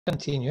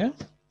continue.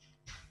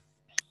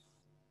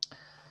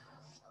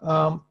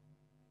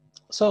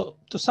 So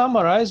to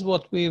summarize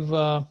what we've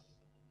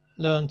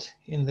learned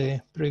in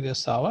the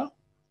previous hour,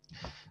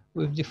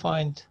 we've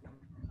defined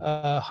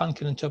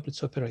Hankel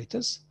interpolates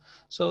operators.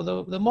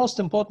 So the most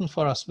important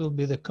for us will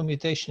be the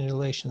commutation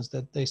relations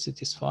that they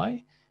satisfy,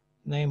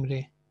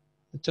 namely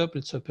the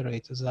interpolates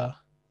operators are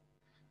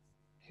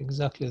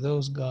exactly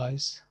those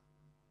guys,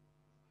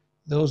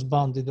 those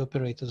bounded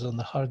operators on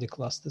the Hardy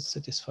class that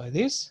satisfy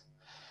this,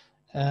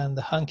 and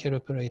the Hankel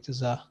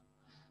operators are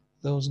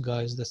those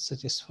guys that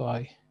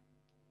satisfy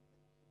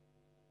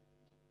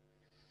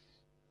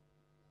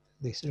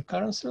this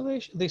recurrence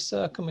relation, this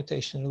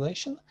commutation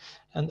relation.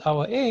 And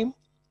our aim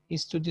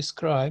is to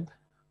describe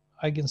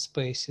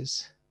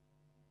eigenspaces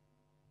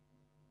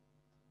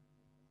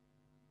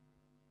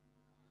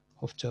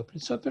of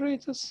Toeplitz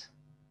operators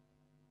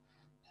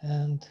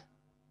and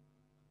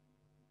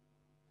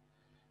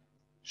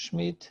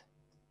Schmidt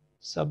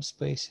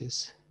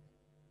subspaces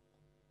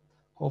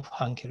of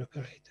Hankel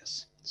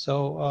operators.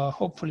 So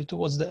hopefully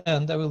towards the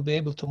end, I will be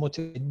able to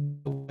motivate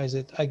why is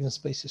it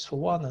eigenspaces for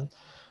one and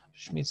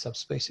Schmidt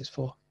subspaces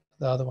for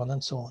the other one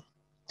and so on.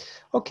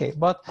 Okay,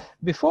 but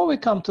before we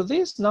come to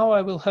this, now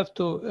I will have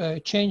to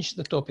change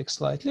the topic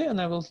slightly,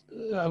 and I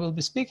will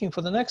be speaking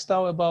for the next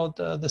hour about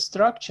the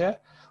structure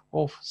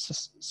of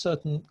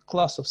certain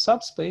class of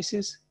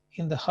subspaces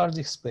in the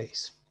Hardy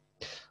space.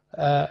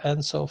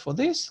 And so for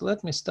this,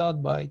 let me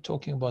start by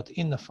talking about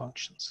inner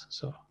functions.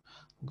 So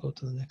I'll go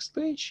to the next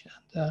page,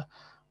 and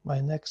my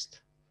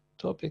next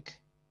topic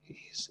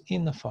is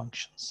inner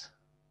functions.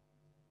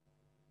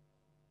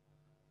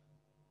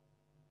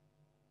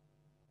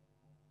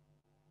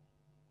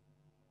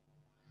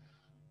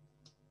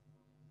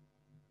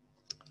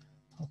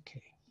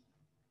 Okay.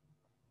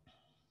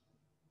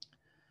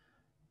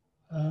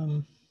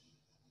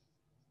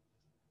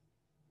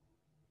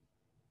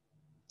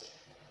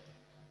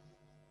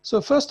 So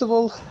first of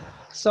all,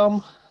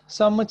 some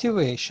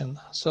motivation.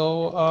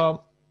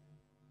 So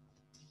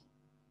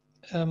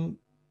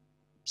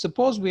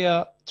suppose we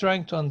are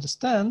trying to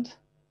understand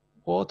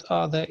what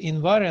are the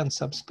invariant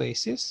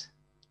subspaces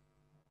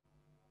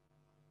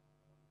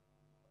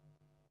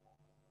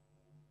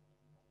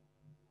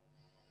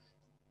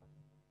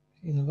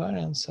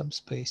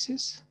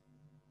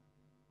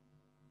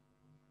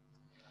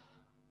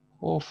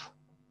of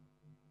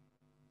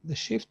the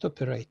shift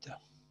operator.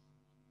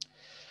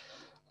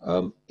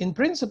 In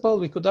principle,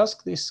 we could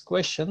ask this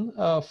question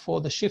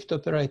for the shift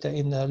operator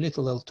in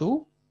little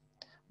L2,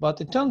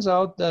 but it turns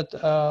out that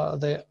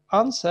the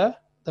answer,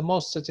 the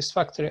most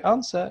satisfactory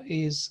answer,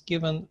 is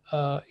given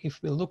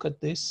if we look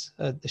at this,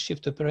 the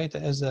shift operator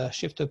as a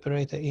shift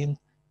operator in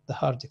the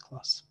Hardy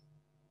class.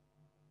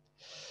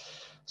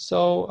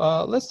 So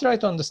let's try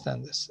to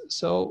understand this.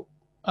 So,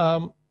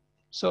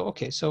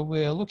 okay, so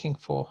we are looking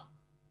for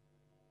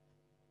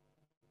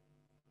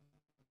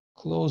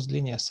closed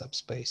linear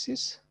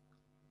subspaces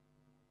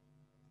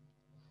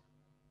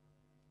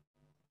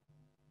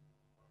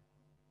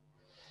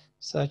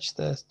such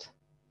that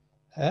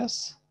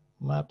S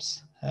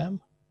maps M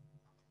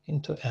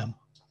into M.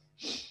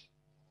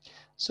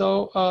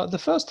 So the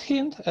first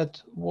hint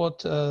at what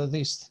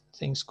these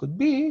things could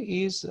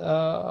be is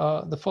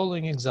the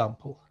following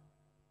example.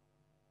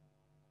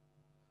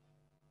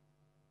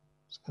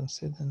 Let's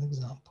consider an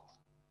example.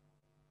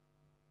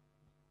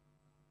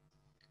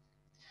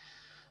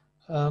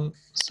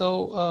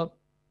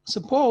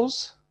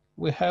 Suppose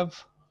we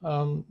have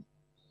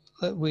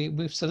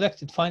we've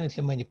selected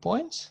finitely many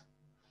points.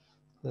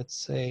 Let's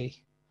say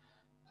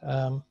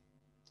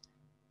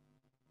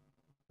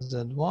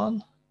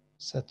Z1,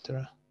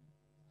 etc.,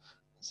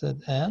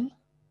 Zn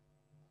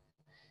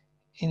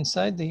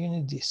inside the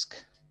unit disk.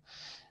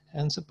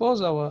 And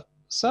suppose our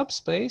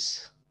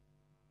subspace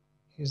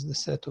is the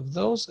set of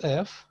those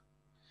F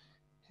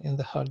in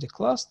the Hardy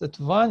class that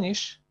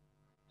vanish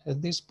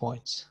at these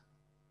points.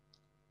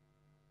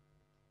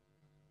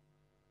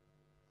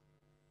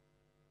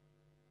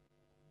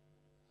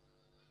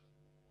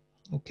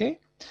 Okay,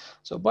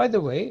 so by the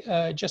way,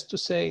 just to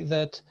say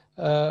that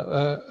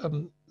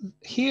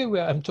here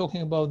I'm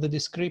talking about the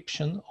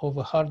description of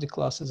a Hardy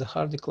class as a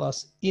Hardy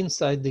class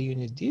inside the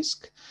unit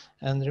disk.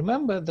 And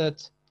remember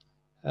that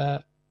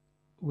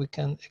we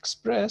can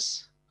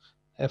express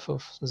f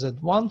of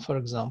Z1, for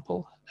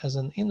example, as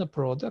an inner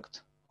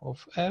product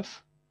of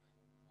f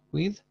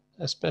with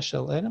a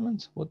special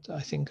element, what I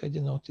think I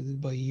denoted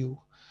it by U,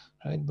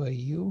 right? By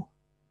U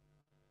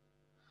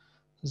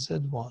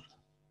Z1.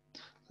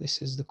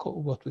 This is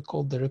what we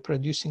call the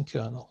reproducing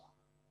kernel.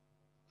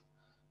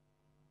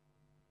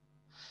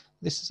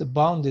 This is a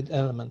bounded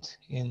element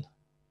in,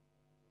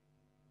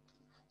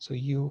 so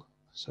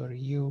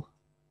UZ1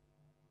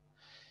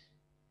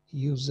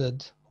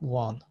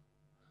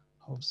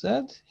 of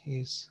Z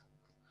is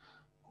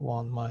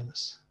 1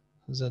 minus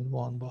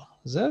Z1 bar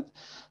Z.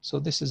 So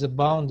this is a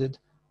bounded,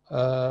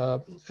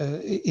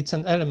 it's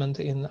an element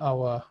in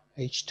our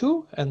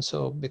H2. And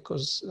so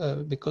because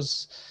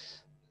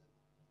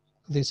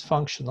this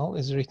functional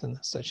is written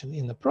as such an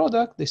inner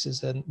product. This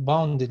is a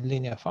bounded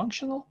linear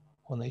functional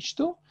on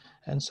H2.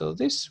 And so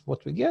this,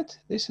 what we get,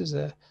 this is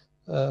a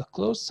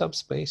closed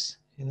subspace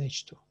in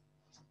H2.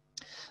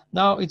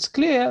 Now it's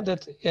clear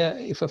that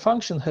if a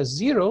function has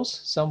zeros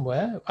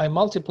somewhere, I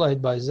multiply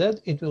it by z,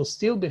 it will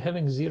still be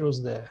having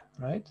zeros there,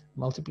 right?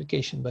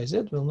 Multiplication by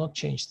z will not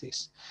change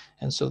this.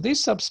 And so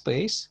this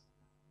subspace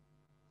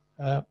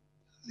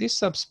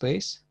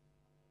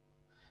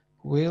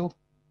will,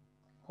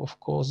 of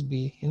course,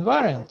 be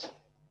invariant.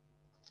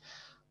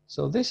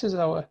 So this is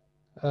our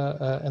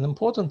an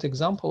important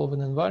example of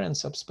an invariant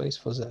subspace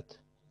for z,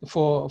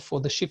 for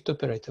the shift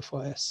operator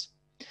for S.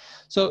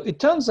 So it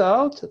turns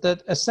out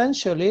that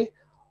essentially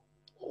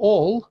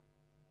all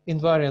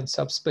invariant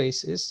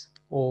subspaces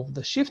of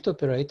the shift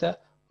operator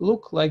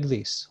look like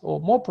this, or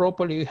more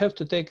properly, you have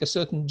to take a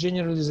certain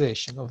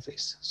generalization of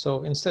this.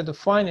 So instead of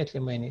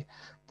finitely many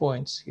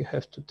points, you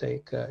have to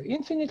take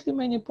infinitely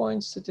many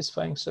points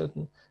satisfying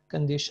certain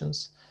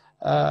conditions.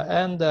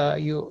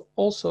 You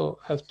also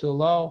have to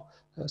allow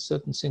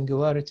certain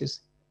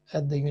singularities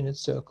at the unit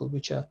circle,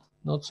 which are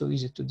not so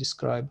easy to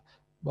describe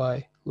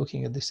by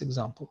looking at this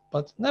example.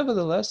 But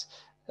nevertheless,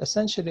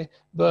 essentially,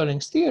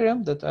 Berling's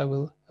theorem that I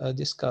will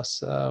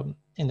discuss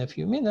in a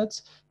few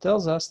minutes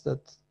tells us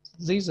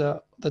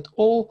that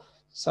all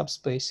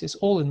subspaces,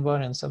 all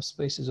invariant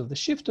subspaces of the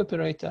shift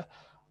operator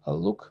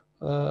look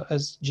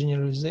as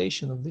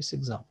generalization of this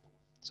example.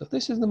 So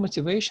this is the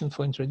motivation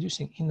for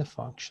introducing inner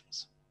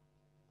functions.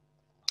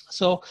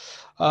 So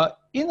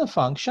inner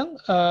function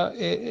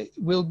it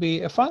will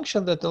be a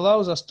function that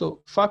allows us to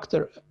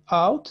factor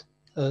out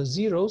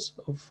zeros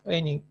of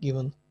any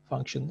given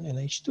function in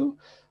H2,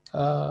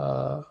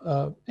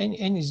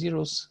 any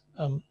zeros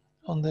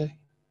in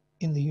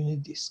the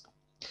unit disk.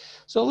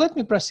 So let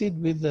me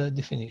proceed with the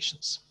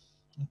definitions.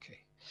 Okay,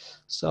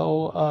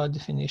 so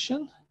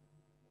definition.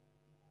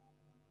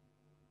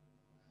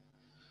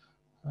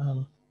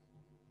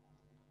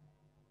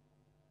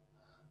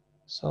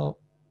 So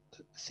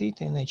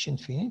theta in H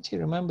infinity,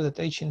 remember that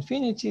H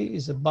infinity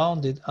is a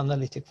bounded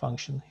analytic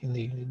function in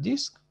the unit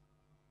disk.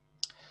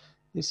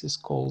 This is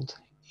called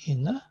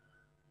inner.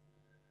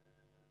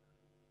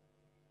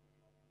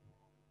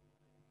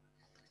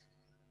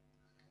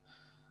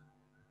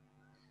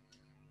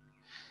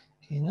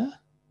 Inner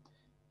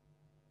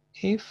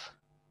if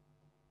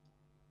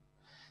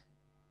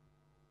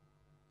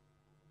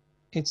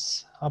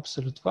its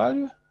absolute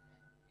value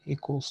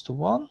equals to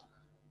 1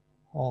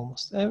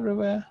 almost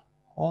everywhere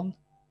on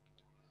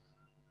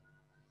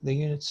the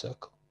unit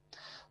circle.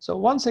 So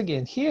once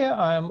again, here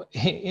I'm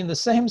in the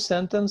same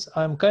sentence,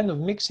 I'm kind of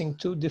mixing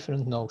two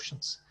different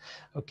notions.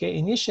 Okay,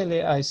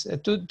 initially I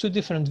said two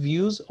different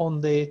views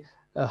on the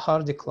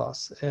Hardy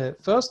class.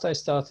 First, I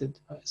started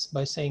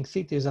by saying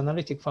theta is an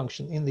analytic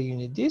function in the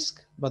unit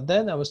disk, but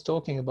then I was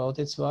talking about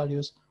its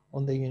values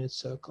on the unit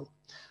circle.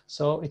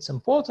 So it's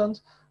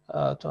important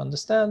to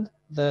understand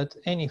that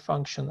any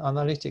function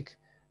analytic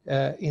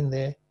in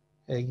the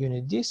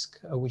unit disk,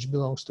 which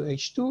belongs to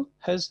H2,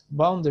 has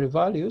boundary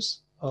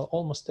values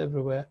almost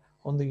everywhere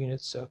on the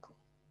unit circle.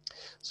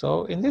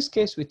 So in this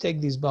case, we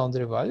take these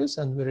boundary values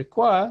and we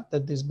require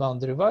that these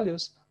boundary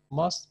values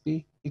must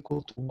be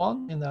equal to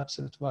 1 in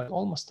absolute value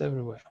almost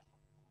everywhere.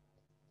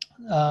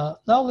 Now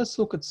let's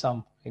look at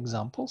some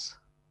examples.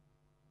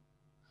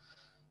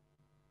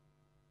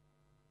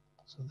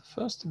 So the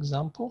first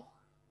example,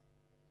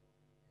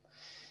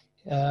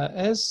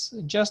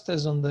 just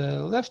as on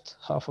the left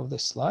half of the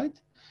slide,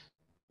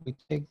 we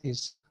take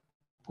these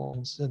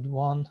points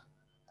Z1,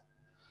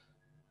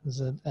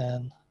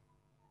 Zn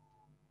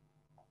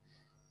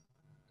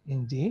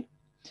in D,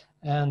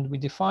 and we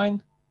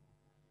define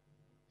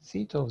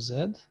theta of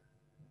Z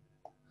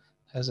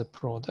as a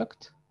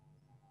product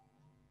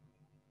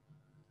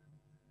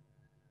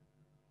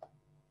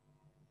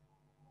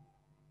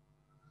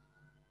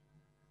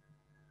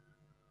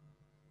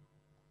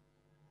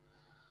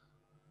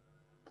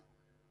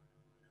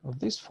of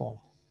this form.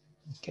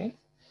 Okay,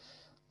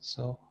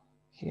 so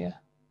here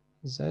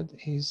Z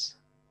is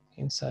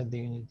inside the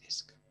unit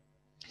disk.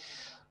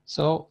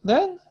 So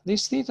then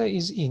this theta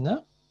is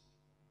inner.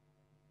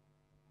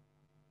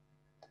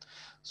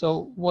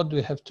 So what do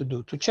we have to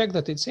do? To check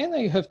that it's inner,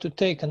 you have to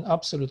take an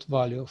absolute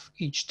value of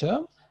each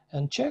term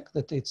and check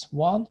that it's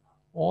 1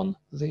 on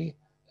the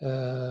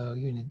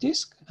unit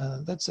disk.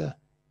 That's a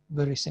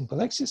very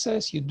simple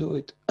exercise. You do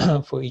it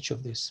for each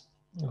of these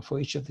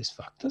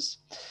factors.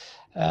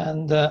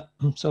 And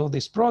so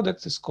this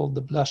product is called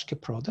the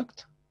Blaschke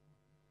product.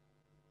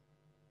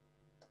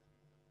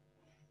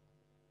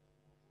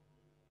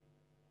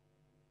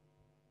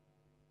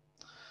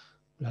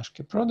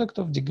 Blaschke product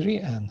of degree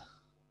n.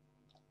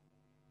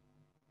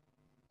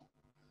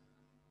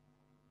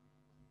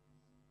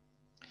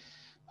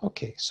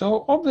 Okay,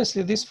 so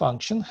obviously this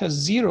function has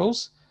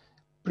zeros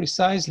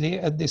precisely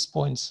at these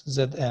points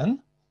Zn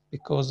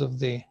because of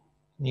the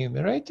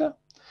numerator.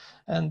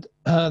 And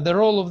the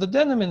role of the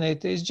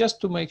denominator is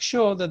just to make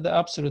sure that the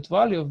absolute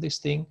value of this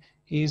thing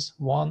is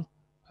 1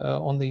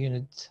 on the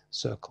unit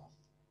circle.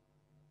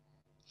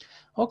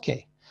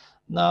 Okay,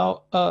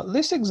 Now,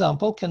 this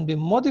example can be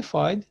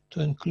modified to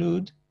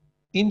include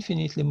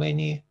infinitely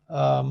many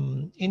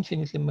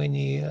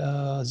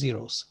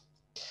zeros.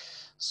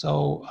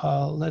 So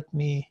let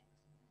me,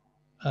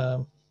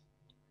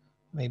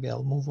 maybe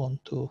I'll move on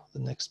to the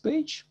next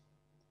page.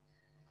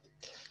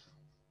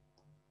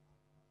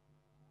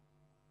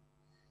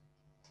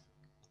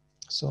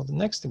 So the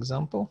next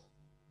example.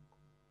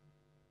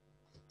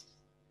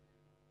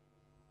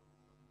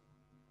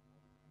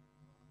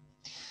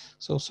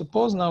 So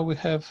suppose now we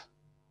have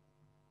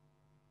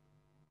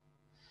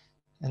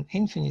an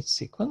infinite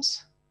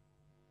sequence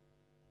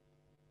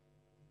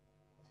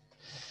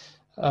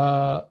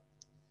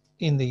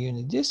in the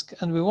unit disk,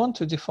 and we want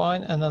to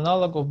define an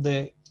analog of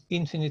the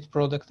infinite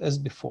product as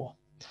before.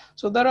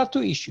 So there are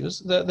two issues.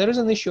 There is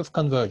an issue of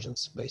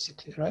convergence,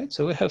 basically, right?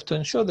 So we have to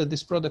ensure that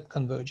this product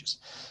converges.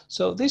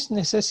 So this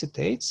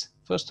necessitates,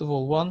 first of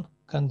all, one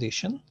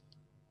condition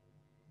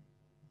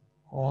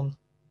on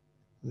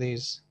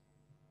these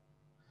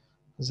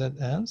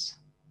ZNs.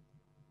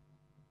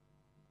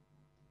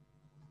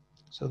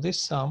 So this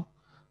sum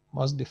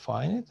must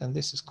define it, and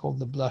this is called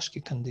the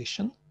Blaschke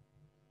condition.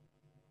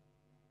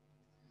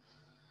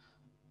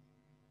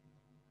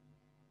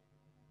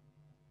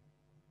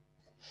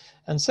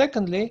 And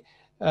secondly,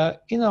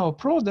 in our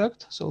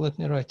product, so let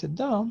me write it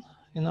down,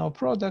 in our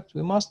product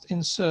we must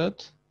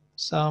insert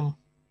some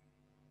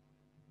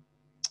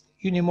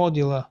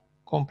unimodular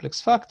complex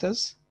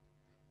factors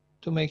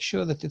to make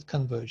sure that it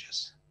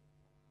converges.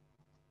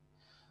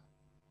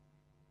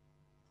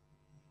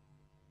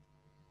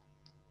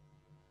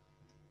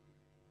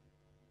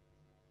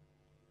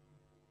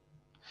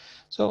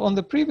 So on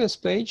the previous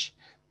page,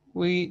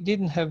 we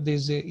didn't have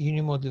these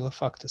unimodular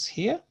factors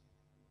here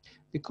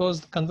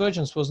because the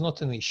convergence was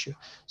not an issue.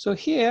 So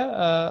here,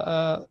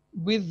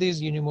 with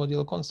these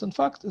unimodular constant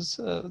factors,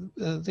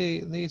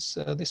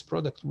 this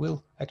product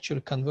will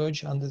actually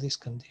converge under this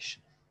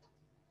condition.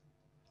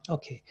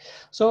 Okay,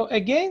 so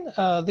again,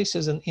 this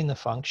is an inner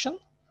function.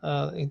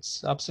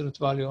 Its absolute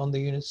value on the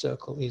unit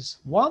circle is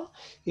 1.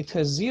 It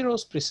has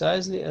zeros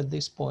precisely at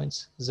these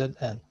points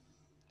Zn.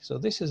 So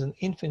this is an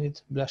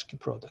infinite Blaschke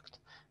product.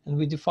 And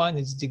we define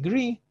its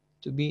degree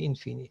to be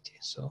infinity.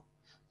 So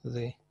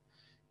the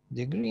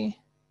degree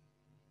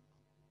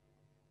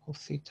of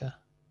theta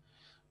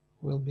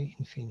will be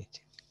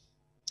infinity.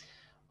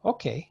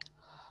 Okay,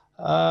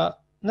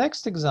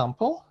 next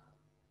example.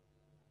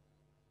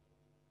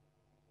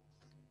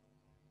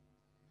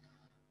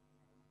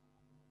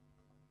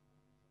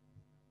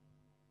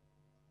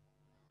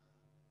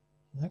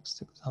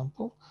 Next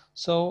example.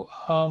 So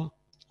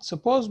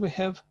suppose we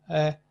have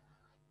a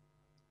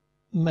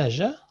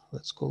measure,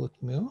 let's call it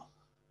mu.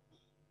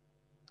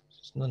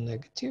 It's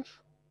non-negative,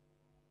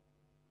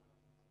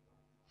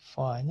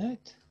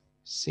 finite,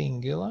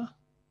 singular,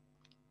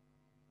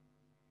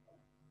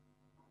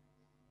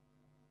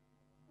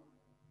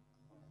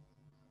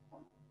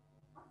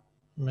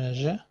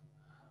 measure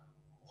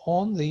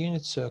on the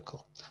unit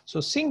circle. So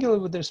singular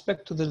with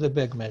respect to the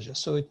Lebesgue measure.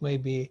 So it may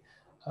be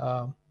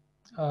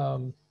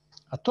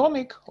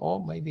atomic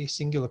or maybe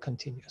singular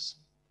continuous.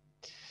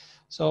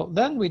 So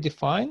then we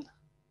define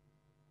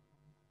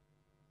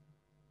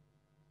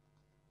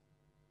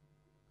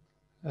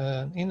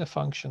an inner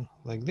function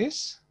like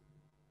this.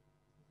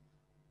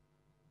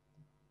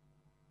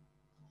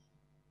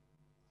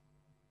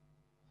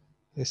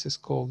 This is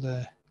called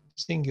a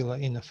singular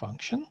inner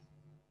function.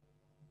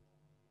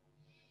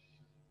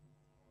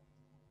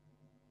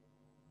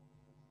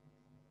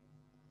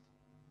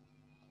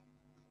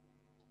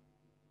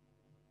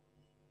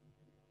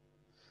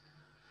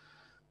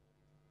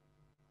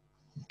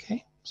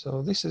 Okay,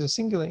 so this is a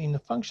singular inner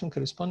function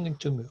corresponding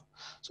to mu.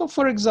 So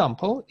for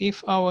example,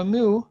 if our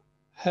mu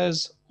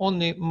has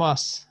only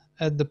mass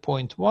at the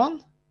point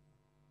 1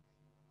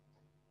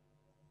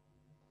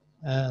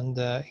 and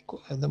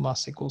the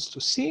mass equals to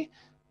c,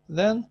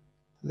 then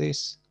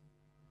this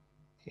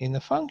inner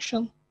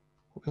function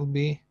will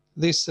be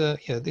this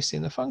this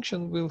inner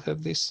function will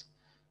have this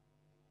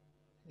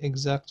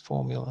exact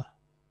formula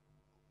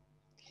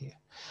here.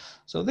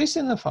 So this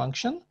inner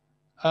function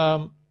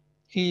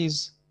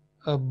is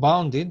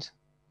bounded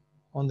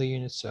on the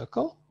unit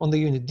circle, on the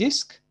unit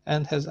disk,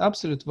 and has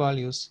absolute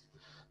values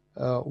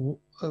of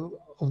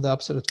the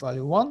absolute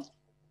value 1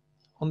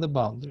 on the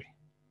boundary.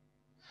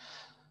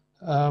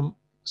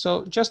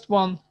 So just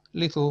one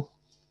little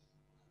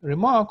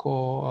remark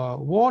or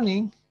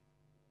warning.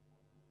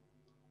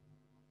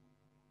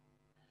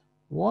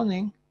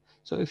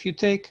 So if you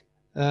take,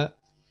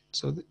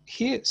 so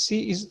here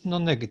C is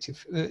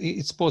non-negative,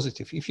 it's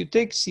positive. If you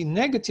take C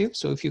negative,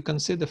 so if you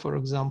consider, for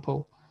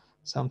example,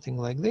 something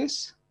like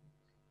this,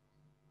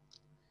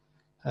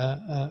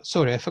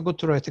 sorry, I forgot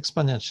to write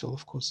exponential,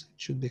 of course,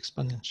 it should be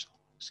exponential,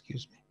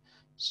 excuse me.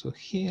 So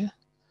here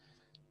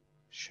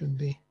should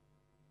be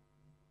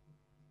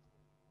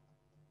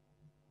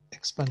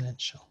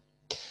exponential.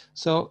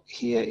 So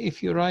here,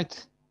 if you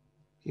write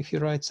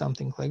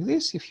something like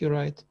this, if you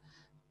write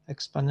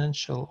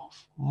exponential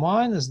of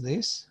minus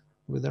this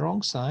with the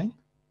wrong sign,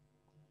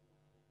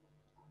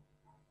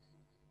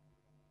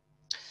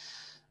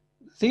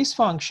 this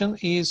function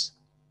is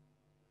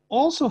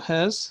also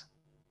has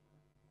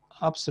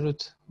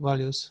absolute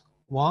values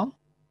 1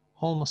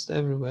 almost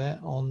everywhere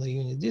on the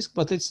unit disk,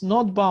 but it's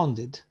not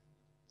bounded.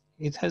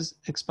 It has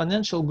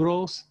exponential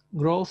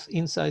growth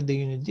inside the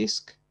unit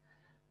disk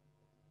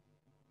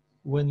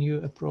when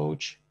you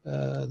approach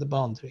the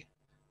boundary.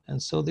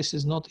 And so this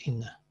is not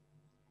inner.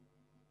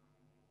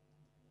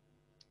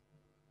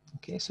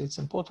 Okay, so it's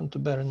important to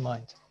bear in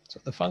mind. So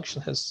the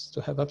function has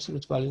to have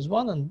absolute values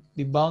 1 and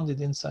be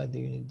bounded inside the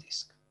unit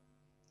disk.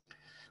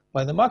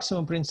 By the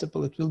maximum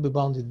principle, it will be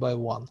bounded by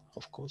 1,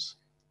 of course,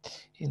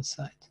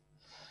 inside.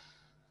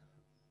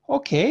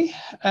 Okay,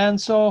 and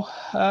so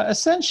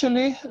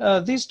essentially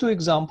these two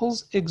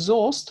examples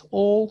exhaust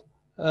all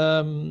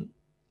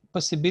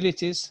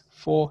possibilities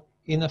for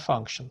inner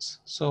functions.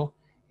 So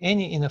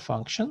any inner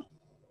function,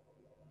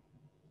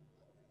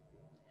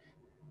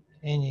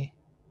 any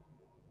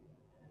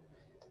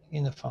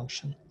inner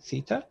function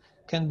theta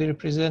can be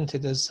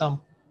represented as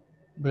some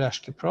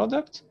Blaschke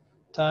product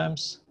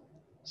times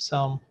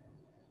some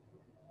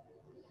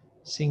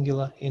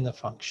singular inner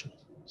function.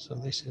 So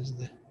this is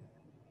the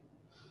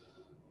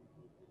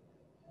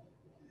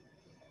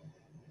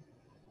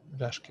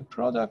Blaschke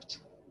product,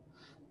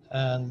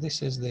 and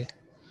this is the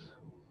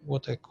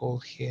what I call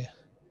here.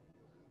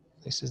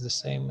 This is the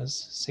same as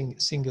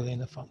singular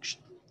inner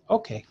function.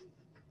 Okay.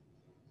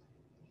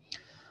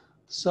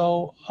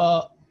 So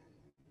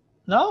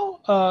now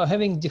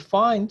having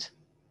defined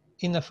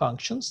inner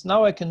functions,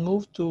 now I can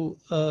move to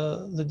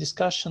the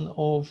discussion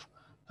of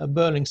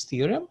Berling's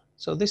theorem.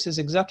 So this is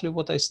exactly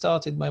what I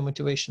started my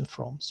motivation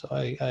from. So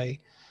I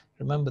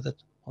remember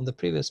that on the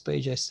previous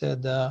page I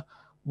said,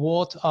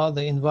 what are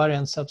the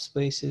invariant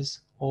subspaces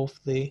of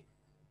the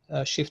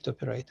shift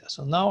operator?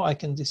 So now I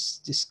can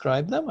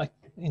describe them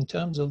in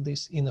terms of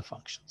these inner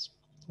functions.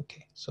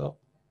 Okay, so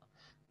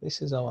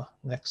this is our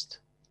next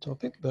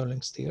topic,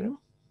 Berling's theorem.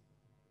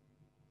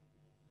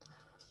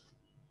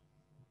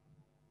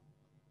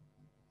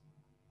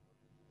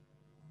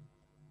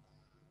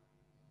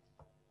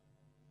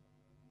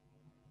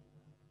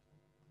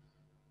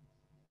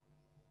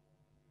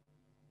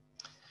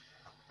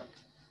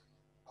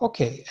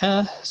 Okay,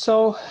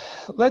 so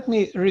let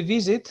me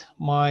revisit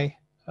my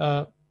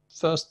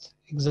first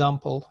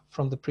example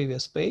from the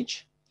previous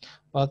page,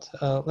 but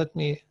let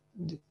me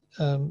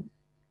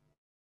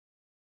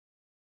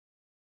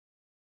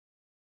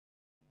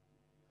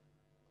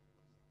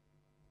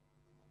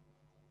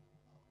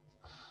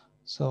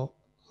so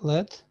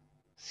let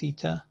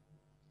theta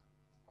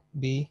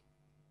be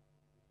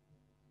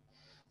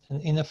an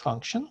inner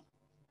function.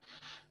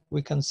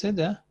 We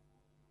consider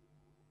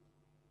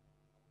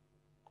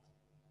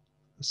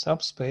the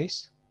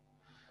subspace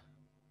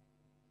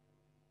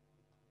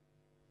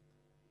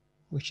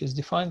which is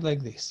defined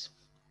like this.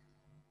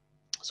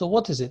 So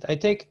what is it? I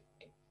take,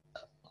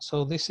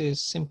 so this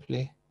is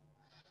simply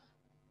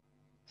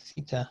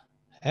theta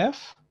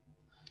f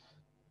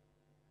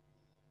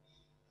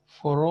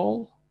for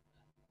all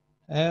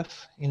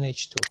f in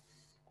H2.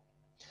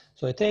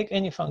 So I take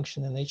any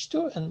function in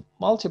H2 and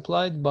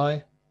multiply it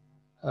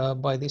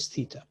by this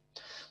theta.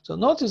 So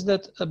notice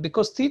that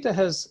because theta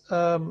has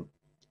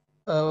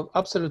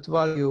absolute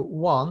value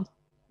 1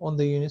 on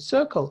the unit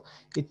circle,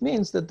 it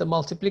means that the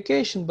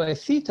multiplication by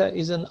theta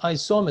is an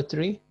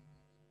isometry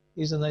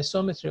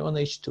on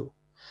H2.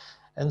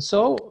 And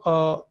so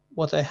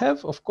what I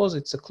have, of course,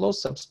 it's a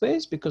closed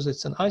subspace because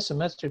it's an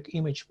isometric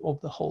image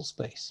of the whole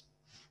space.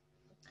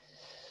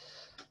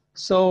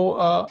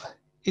 So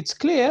it's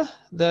clear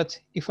that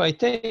if I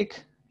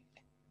take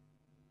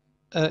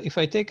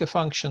a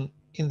function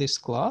in this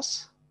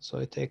class, so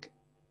I take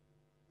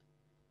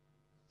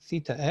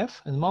theta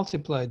f and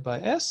multiply it by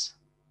s,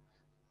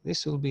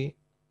 this will be,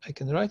 I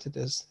can write it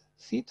as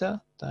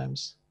theta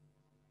times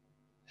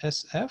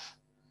sf.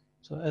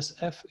 So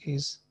sf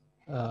is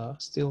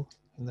still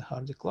in the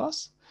Hardy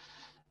class.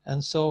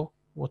 And so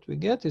what we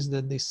get is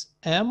that this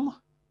m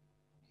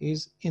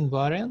is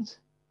invariant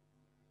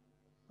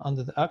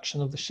under the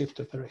action of the shift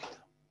operator.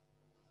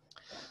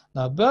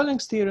 Now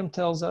Berling's theorem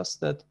tells us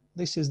that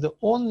this is the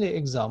only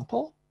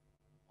example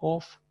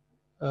of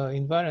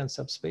invariant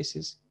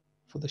subspaces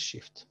for the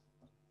shift.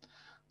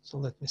 So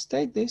let me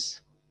state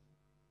this.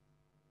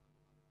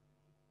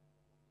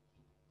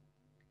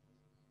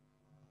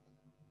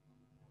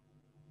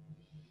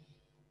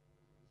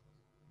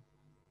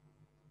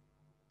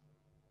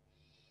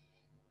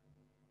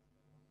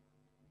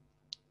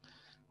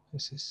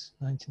 This is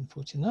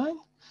 1949.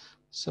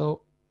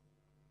 So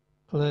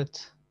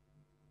let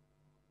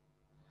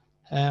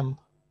M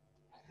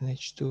in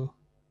H2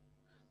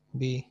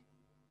 be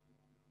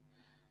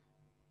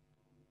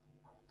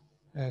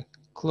a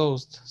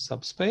closed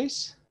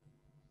subspace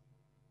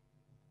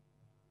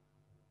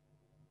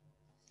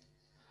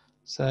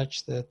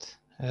such that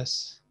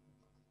S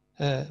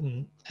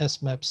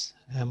maps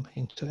M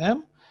into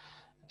M.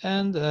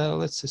 And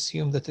let's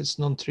assume that it's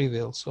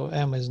non-trivial. So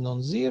M is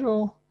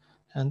non-zero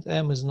and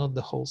M is not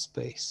the whole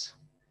space.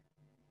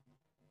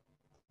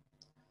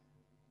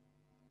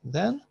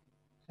 Then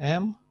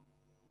M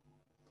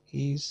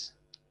is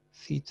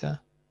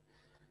theta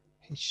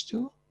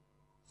h2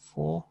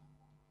 for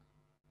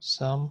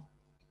some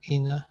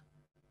inner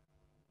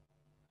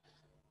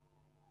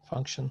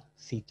function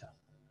theta.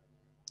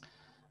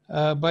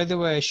 By the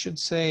way, I should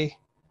say,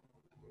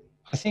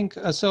 I think,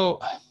 so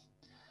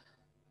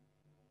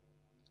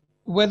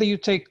whether you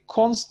take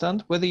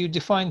constant, whether you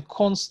define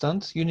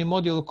constant,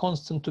 unimodular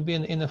constant to be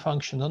an inner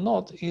function or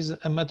not is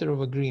a matter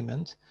of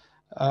agreement.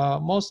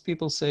 Most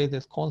people say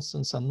that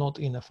constants are not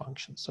inner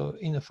functions. So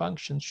inner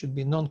functions should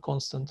be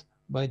non-constant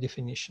by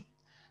definition.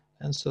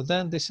 And so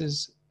then this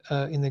is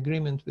in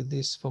agreement with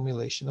this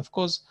formulation. Of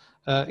course,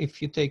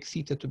 if you take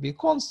theta to be a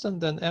constant,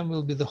 then m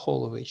will be the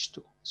whole of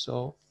h2.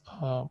 So,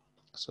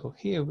 so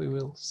here we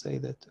will say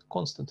that a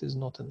constant is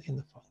not an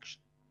inner function.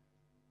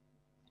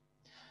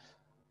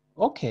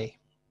 Okay.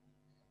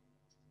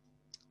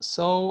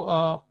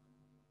 So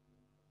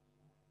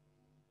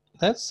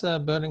that's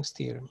Berling's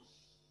theorem.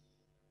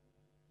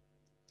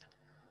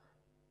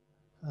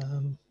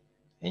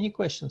 Any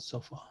questions so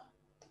far?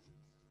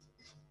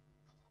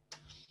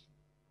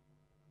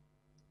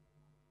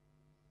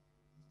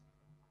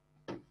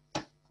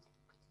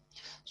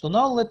 So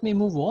now let me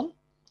move on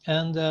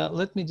and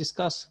let me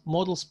discuss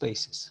model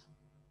spaces.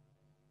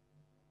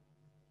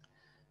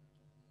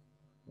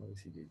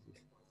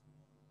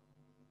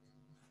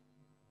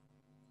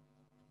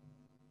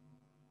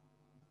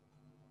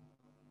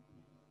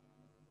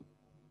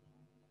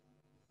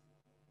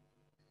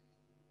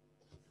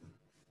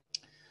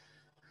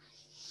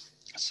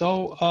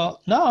 So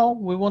now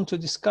we want to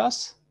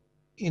discuss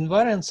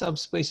invariant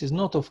subspaces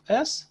not of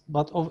S,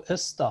 but of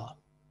S star.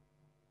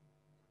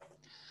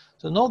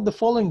 So note the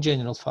following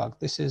general fact.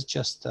 This is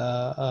just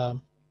for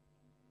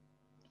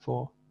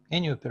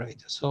any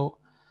operator. So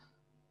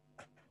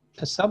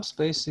a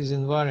subspace is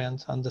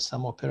invariant under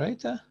some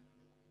operator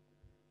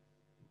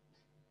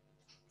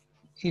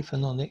if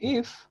and only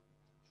if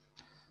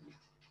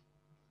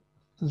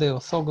the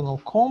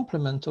orthogonal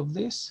complement of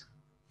this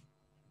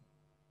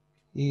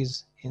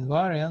is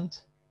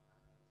invariant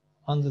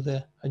under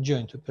the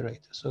adjoint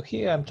operator. So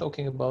here I'm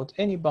talking about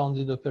any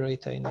bounded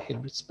operator in a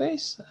Hilbert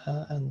space,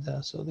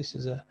 so this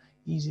is an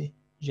easy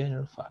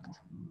general fact.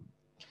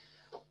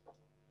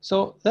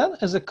 So then,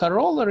 as a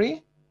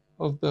corollary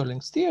of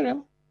Berling's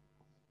theorem,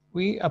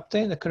 we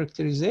obtain a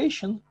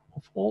characterization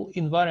of all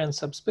invariant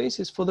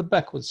subspaces for the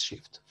backwards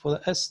shift, for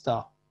the S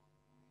star.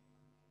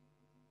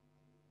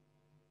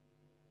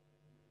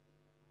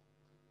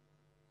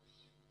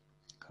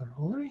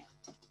 Corollary.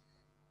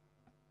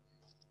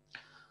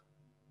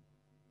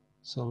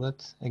 So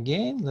let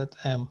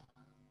M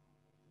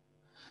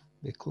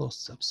be a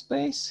closed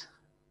subspace.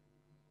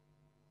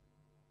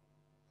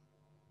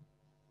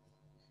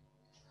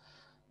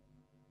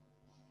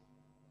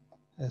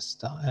 S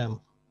star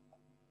M.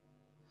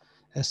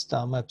 S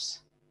star maps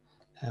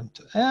M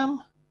to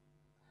M.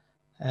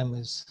 M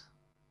is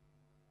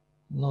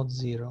not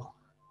zero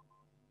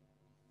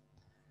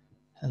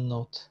and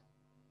not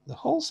the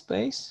whole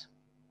space.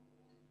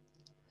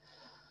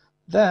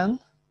 Then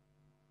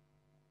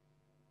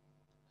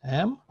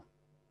M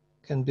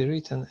can be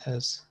written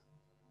as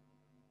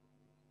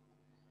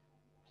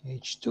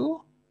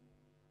H2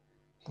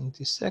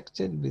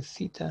 intersected with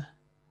theta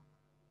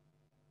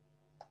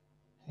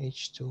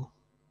H2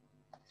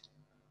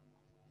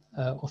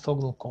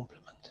 orthogonal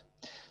complement.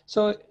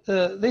 So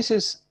this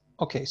is,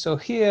 okay, so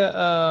here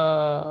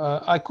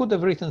I could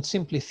have written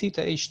simply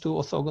theta H2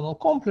 orthogonal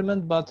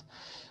complement, but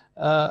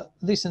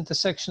this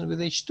intersection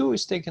with H2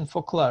 is taken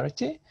for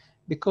clarity,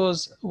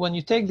 because when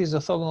you take this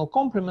orthogonal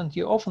complement,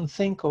 you often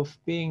think of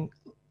being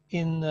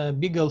in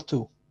big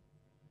L2,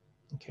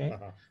 okay?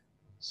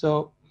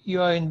 So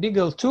you are in big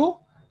L2,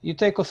 you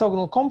take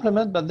orthogonal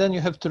complement, but then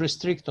you have to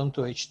restrict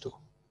onto H2,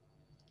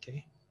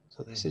 okay?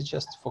 So this is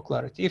just for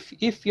clarity.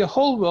 If your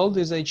whole world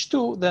is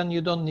H2, then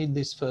you don't need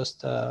this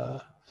first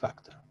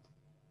factor,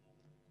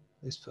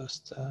 this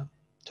first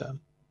term.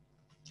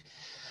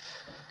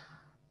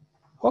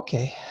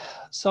 Okay,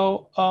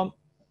 so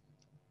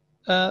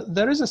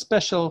there is a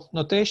special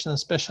notation, a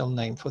special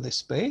name for this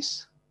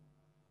space.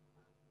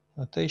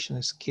 Notation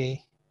is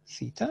K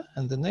theta,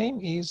 and the name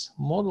is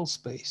model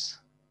space.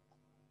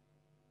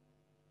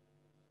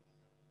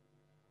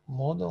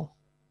 Model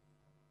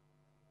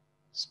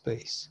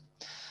space.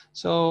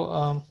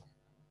 So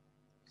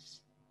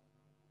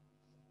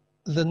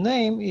the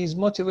name is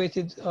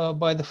motivated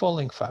by the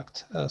following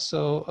fact.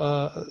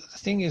 The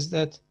thing is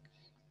that,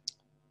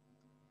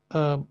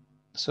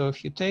 so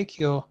if you take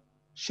your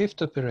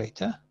shift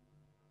operator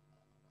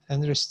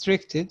and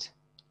restrict it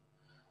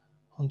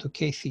onto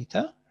K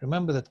theta,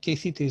 remember that K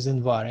theta is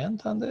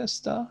invariant under S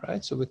star,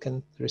 right? So we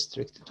can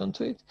restrict it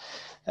onto it.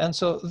 And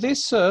so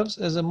this serves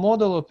as a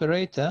model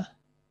operator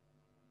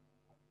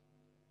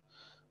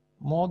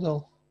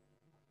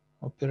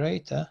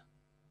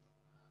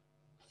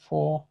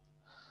for,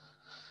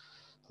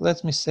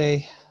 let me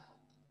say,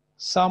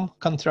 some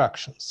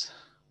contractions.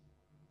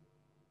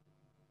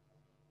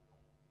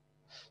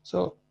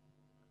 So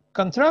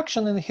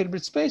contraction in the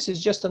Hilbert space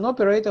is just an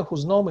operator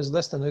whose norm is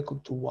less than or equal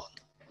to 1.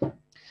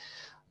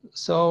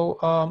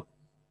 So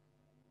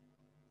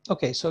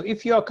okay, so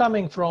if you are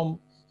coming from,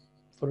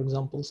 for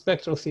example,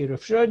 spectral theory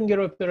of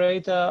Schrödinger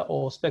operator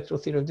or spectral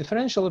theory of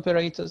differential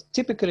operators,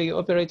 typically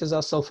operators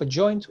are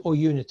self-adjoint or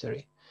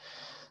unitary,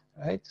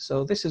 right?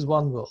 So this is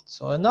one world.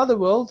 So another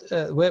world,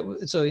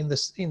 so in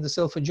the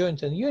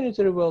self-adjoint and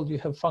unitary world, you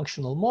have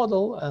functional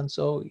model, and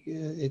so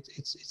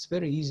it's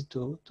very easy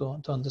to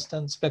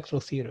understand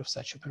spectral theory of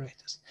such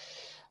operators.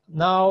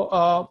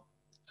 Now,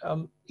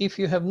 if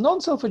you have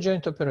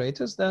non-self-adjoint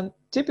operators, then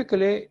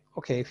typically,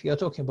 okay, if you are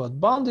talking about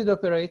bounded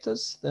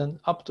operators, then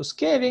up to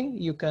scaling,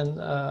 you can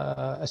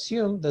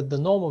assume that the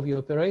norm of your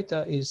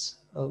operator is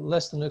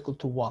less than or equal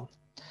to 1.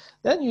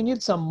 Then you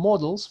need some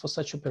models for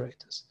such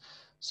operators.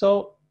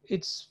 So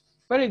it's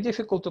very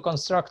difficult to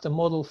construct a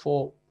model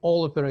for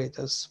all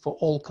operators, for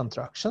all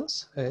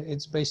contractions.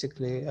 It's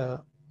basically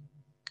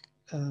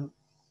an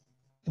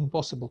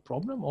impossible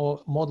problem,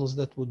 or models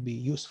that would be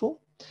useful.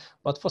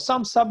 But for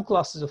some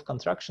subclasses of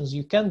contractions,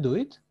 you can do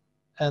it.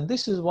 And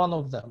this is one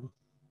of them.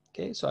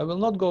 Okay, so I will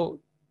not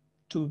go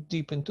too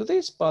deep into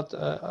this, but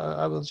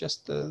I will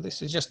just,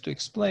 this is just to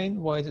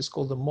explain why it is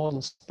called a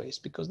model space,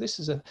 because this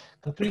is a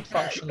concrete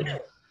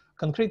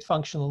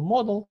functional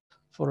model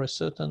for a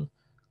certain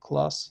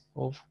class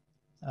of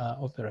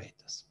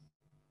operators.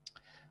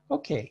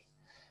 Okay,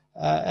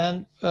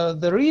 and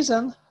the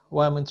reason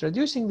why I'm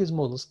introducing these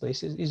model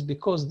spaces is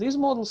because these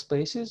model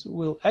spaces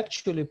will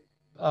actually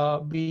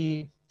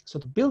be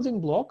sort of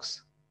building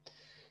blocks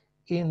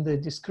in the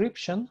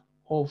description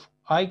of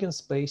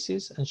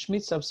eigenspaces and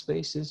Schmidt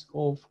subspaces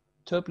of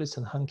Toeplitz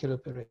and Hankel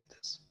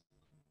operators.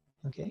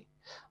 Okay,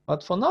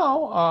 but for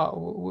now,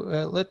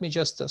 let me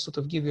just sort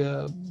of give you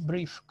a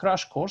brief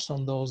crash course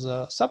on those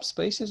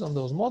subspaces, on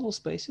those model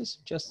spaces.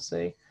 Just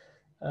say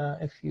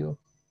a few,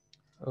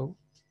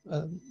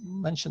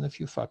 mention a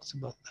few facts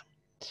about them.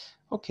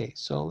 Okay,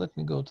 so let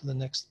me go to the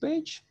next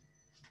page.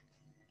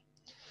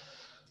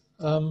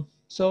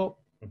 So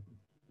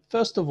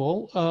first of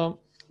all,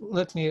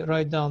 let me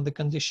write down the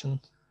condition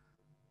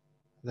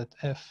that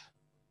F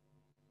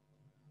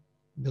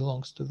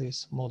belongs to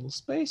this model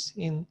space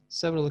in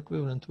several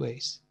equivalent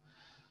ways.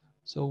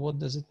 So what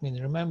does it mean?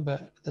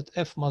 Remember that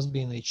F must be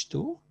in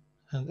H2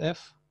 and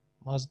F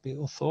must be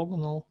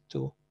orthogonal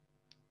to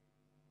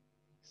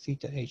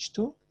theta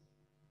H2.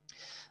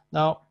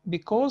 Now,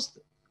 because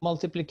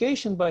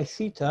multiplication by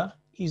theta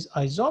is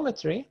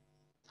isometry,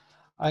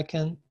 I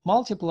can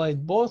multiply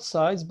both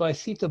sides by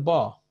theta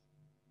bar,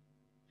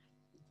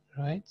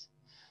 right?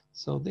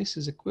 So this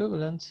is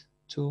equivalent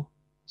to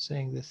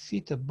saying that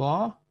theta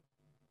bar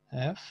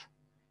F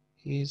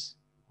is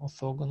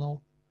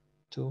orthogonal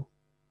to,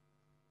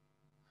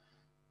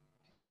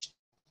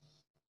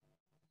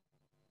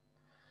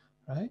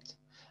 right?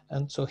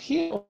 And so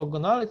here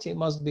orthogonality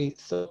must be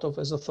thought of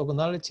as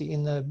orthogonality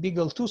in a big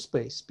L2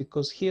 space,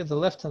 because here the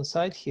left-hand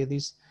side, here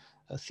this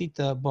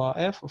theta bar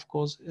F, of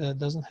course,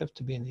 doesn't have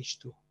to be in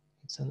H2.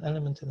 It's an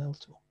element in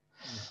L2.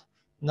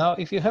 Now,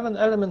 if you have an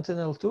element in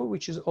L2,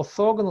 which is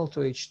orthogonal to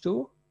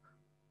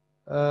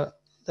H2,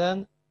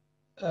 then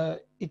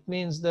it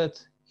means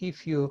that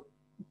if you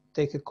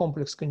take a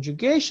complex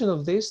conjugation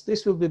of this,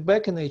 this will be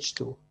back in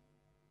H2,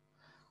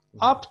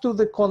 up to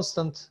the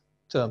constant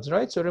terms,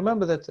 right? So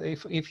remember that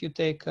if you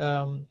take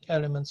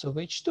elements of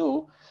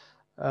H2,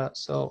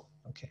 so,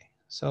 okay,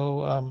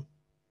 so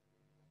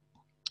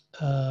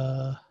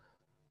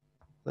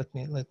let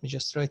me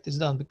just write this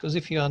down, because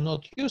if you are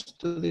not used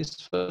to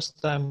this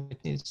first time,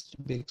 it needs to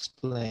be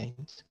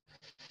explained.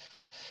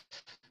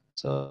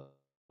 So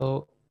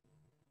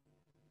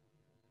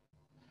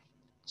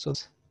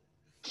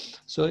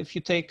if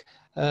you take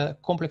a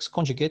complex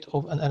conjugate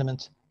of an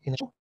element in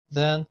H2,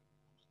 then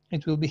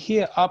it will be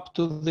here up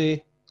to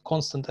the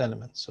constant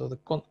element, so the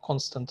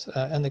constant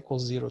n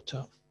equals 0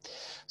 term.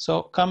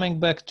 So coming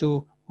back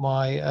to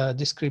my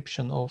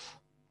description of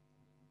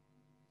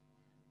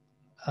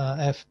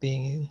F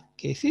being in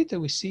k theta,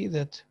 we see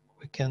that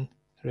we can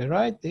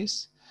rewrite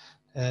this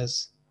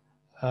as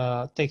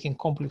taking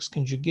complex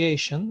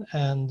conjugation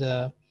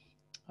and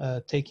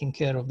taking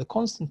care of the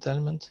constant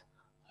element.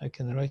 I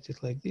can write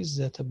it like this: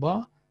 zeta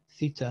bar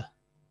theta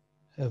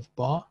F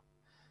bar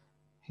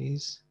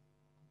is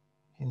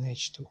in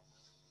H2.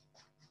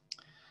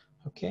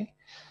 Okay,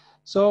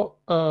 so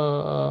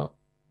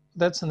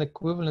that's an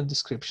equivalent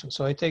description.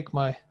 So I take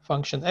my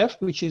function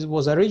F, which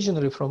was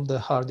originally from the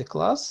Hardy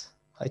class.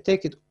 I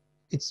take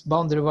its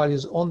boundary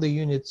values on the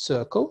unit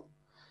circle,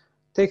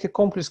 take a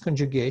complex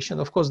conjugation.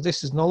 Of course,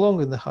 this is no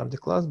longer in the Hardy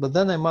class, but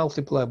then I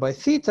multiply by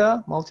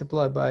theta,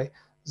 multiply by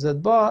z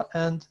bar,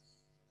 and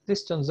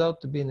this turns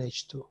out to be in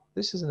H2.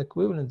 This is an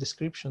equivalent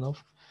description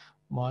of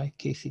my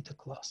k theta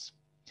class.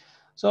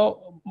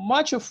 So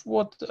much of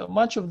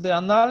the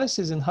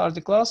analysis in Hardy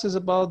class is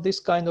about this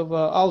kind of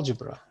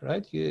algebra,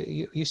 right?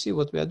 You see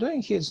what we are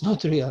doing here. It's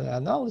not really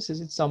analysis.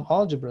 It's some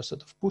algebra,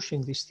 sort of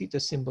pushing these theta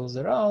symbols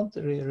around,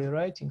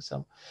 rewriting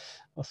some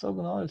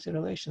orthogonality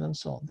relation and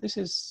so on. This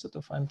is sort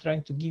of, I'm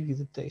trying to give you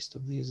the taste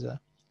of these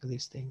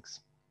things.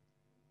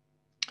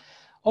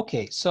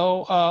 Okay,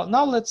 so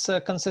now let's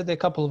consider a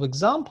couple of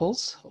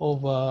examples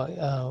of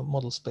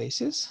model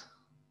spaces.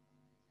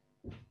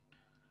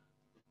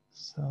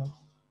 So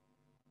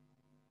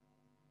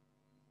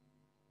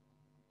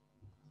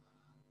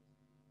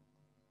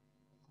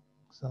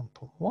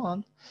example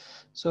 1.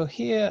 So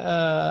here,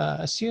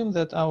 assume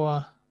that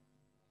our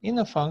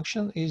inner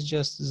function is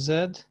just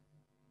z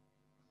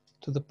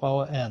to the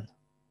power n.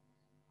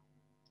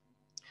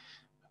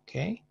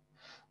 Okay,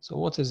 so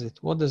what is it?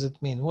 What does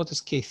it mean? What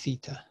is k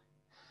theta?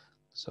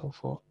 So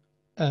for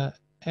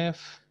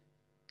f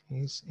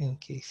is in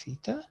k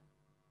theta,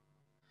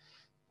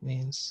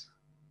 means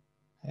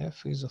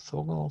f is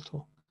orthogonal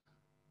to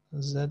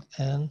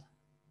Zn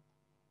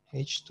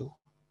h2.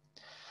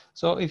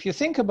 So if you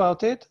think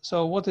about it,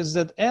 so what is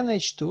Zn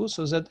h2?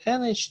 So Zn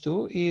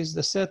h2 is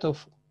the set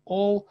of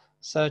all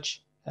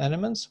such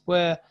elements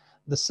where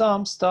the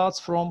sum starts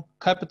from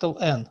capital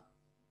N,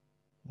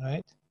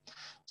 right?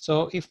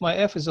 So if my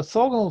f is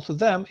orthogonal to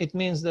them, it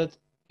means that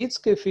its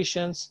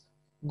coefficients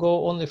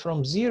go only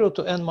from 0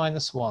 to n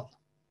minus 1.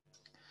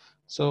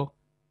 So,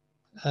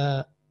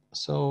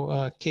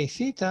 k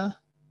theta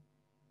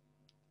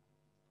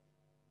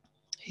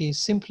is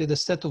simply the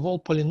set of all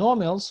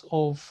polynomials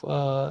of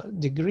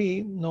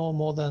degree no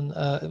more than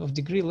of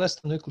degree less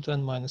than or equal to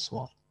n minus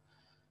 1.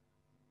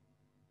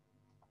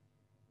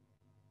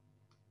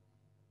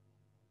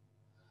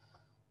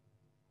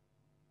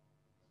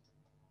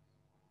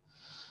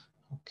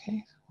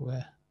 Okay,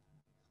 where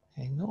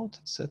a naught,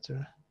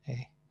 etc.,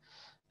 a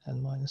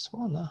n minus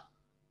 1 are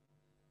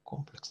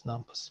complex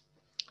numbers.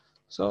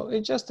 So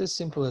it's just as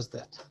simple as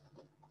that.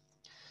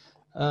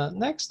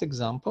 Next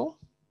example.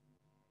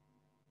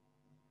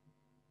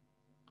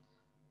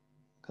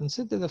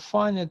 Consider the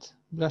finite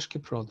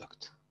Blaschke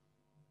product.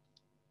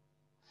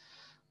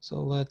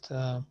 So let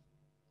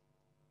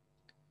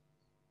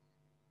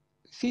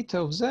theta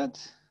of z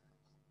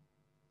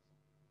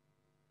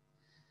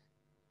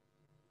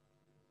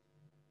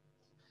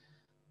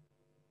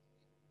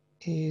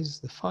is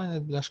the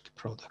finite Blaschke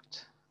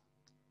product.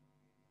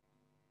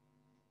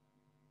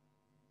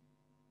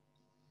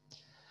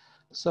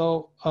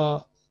 So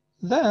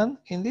then,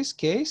 in this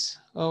case,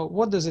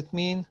 what does it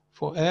mean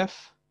for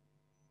f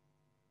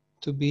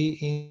to be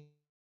in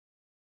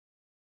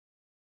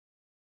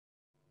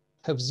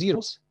have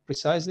zeros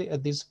precisely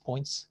at these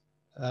points,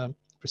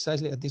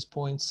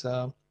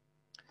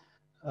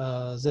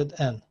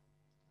 Zn,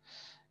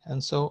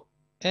 and so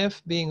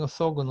f being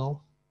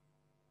orthogonal,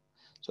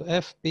 so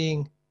f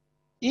being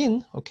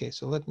in, okay,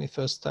 so let me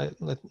first type,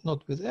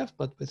 not with f,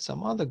 but with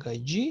some other guy,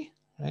 g,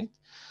 right?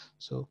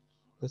 So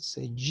let's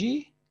say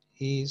g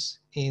is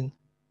in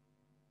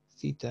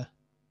theta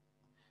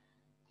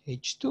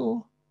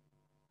h2,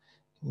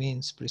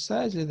 means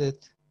precisely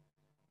that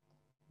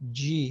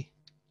g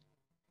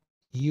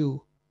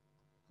u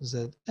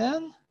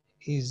zn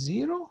is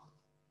 0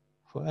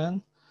 for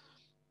n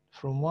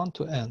from 1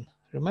 to n.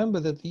 Remember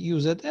that u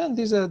zn,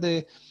 these are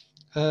the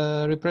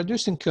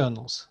reproducing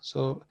kernels.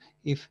 So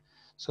if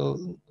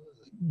so,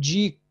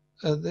 g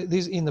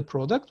this inner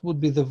product would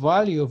be the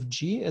value of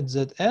g at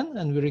Zn,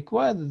 and we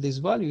require that this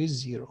value is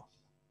 0.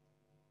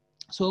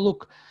 So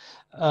look,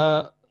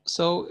 the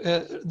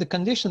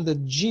condition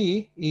that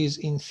g is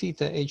in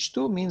theta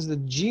h2 means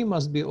that g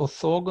must be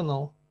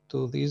orthogonal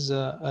to these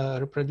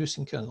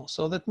reproducing kernels.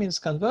 So that means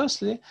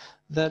conversely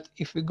that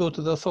if we go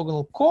to the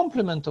orthogonal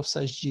complement of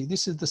such g,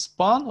 this is the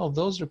span of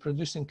those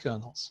reproducing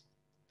kernels.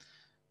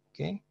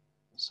 Okay,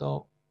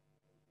 so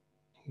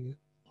you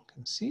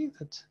can see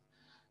that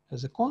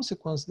as a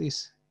consequence,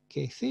 this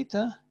k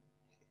theta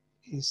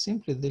is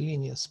simply the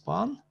linear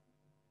span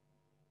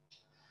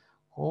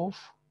of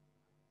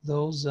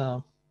those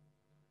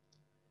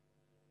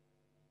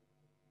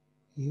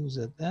u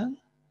zn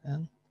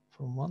and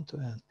from 1 to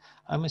n.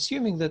 I'm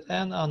assuming that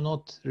n are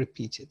not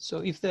repeated. So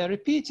if they're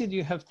repeated,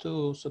 you have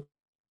to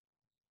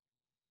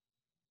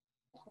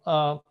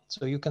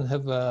so you can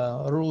have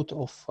a root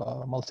of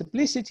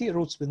multiplicity,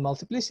 roots with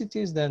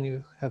multiplicities, then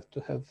you have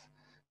to have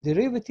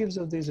derivatives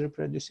of these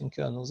reproducing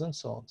kernels and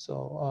so on.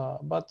 So,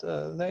 but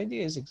the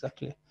idea is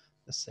exactly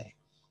the same.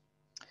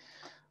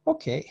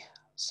 Okay,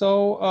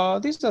 so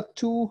these are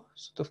two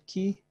sort of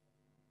key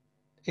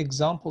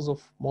examples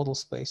of model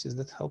spaces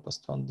that help us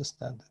to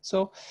understand it.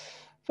 So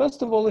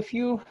first of all, a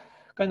few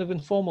kind of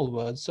informal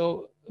words.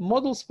 So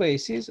model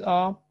spaces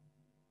are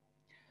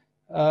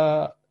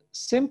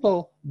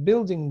simple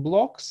building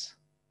blocks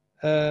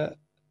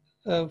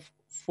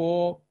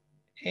for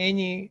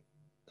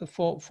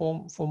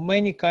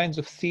many kinds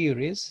of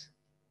theories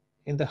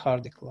in the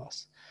Hardy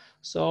class.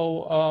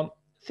 So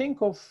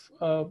think of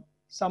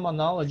some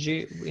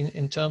analogy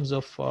in terms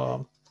of,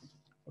 for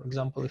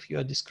example, if you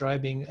are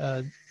describing,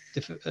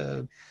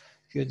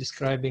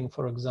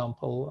 for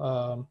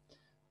example,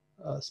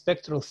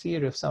 spectral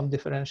theory of some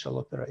differential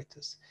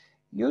operators,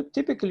 you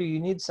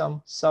need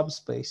some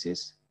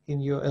subspaces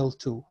in your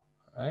L2,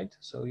 right?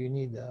 So you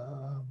need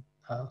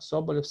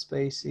Sobolev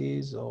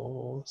spaces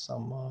or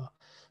some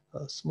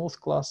smooth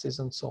classes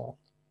and so on.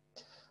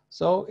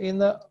 So in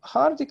the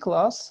Hardy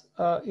class,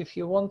 if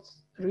you want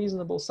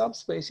reasonable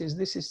subspaces,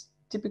 this is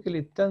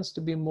typically tends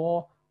to be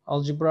more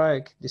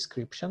algebraic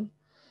description.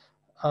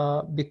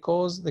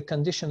 because the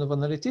condition of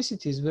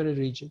analyticity is very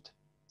rigid.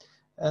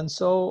 And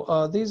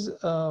so these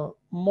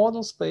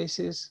model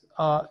spaces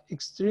are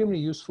extremely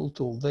useful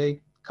tool.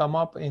 They come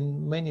up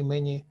in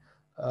many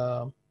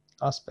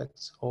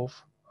aspects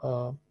of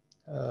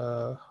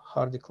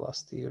Hardy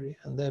class theory,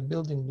 and they're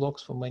building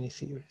blocks for many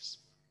theories.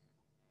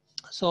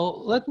 So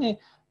let me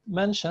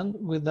mention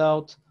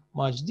without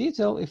much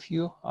detail a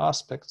few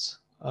aspects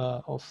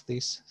of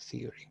this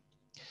theory.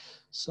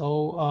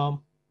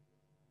 So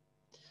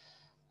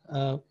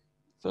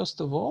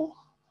first of all,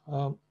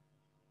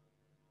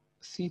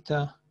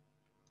 theta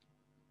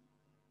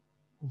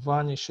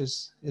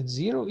vanishes at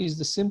 0 is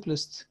the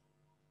simplest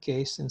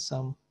case in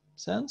some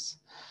sense,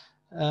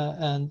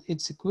 and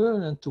it's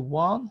equivalent to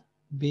 1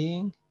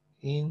 being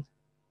in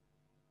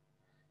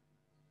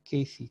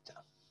k theta.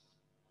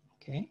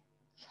 Okay,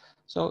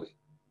 so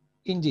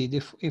indeed,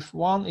 if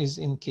 1 is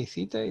in k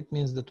theta, it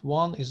means that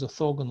 1 is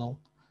orthogonal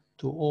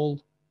to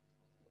all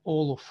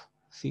of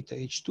theta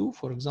h2.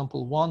 For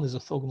example, 1 is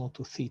orthogonal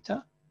to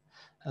theta.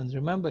 And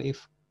remember,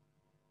 if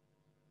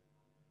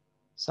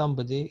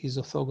somebody is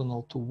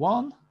orthogonal to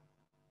 1,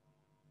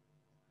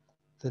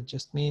 that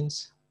just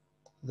means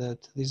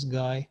that this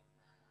guy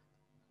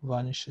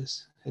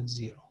vanishes at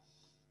 0.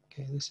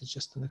 Okay, this is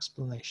just an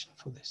explanation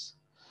for this.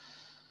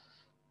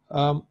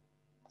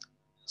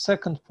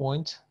 Second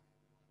point,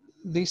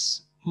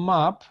 this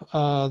map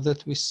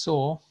that we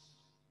saw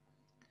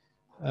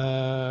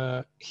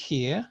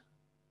here,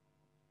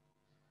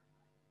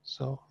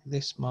 so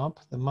this map,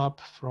 the map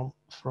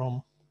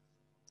from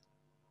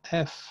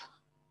F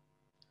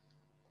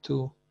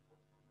to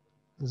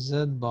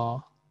Z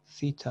bar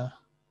theta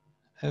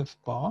F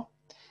bar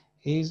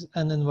is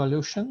an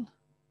involution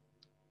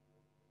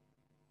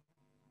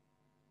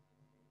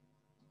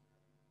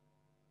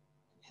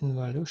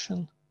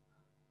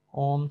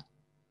on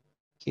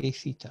k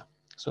theta.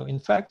 So in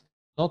fact,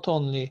 not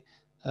only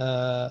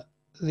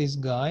this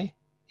guy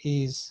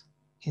is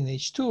in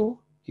H2,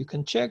 you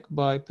can check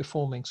by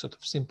performing sort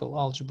of simple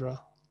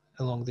algebra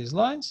along these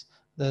lines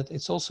that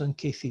it's also in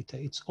k theta.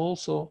 It's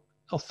also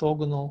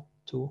orthogonal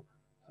to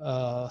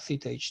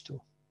theta H2.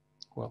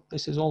 Well,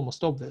 this is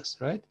almost obvious,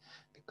 right?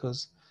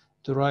 Because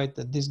to write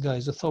that this guy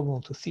is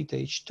orthogonal to theta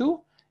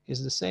H2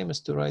 is the same as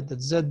to write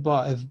that Z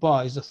bar F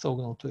bar is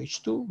orthogonal to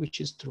H2, which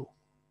is true.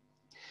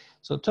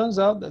 So it turns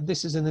out that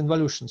this is an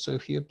involution. So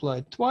if you apply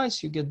it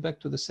twice, you get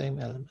back to the same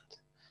element.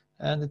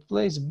 And it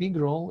plays a big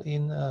role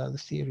in the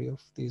theory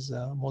of these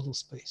model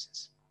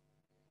spaces.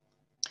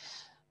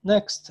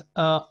 Next,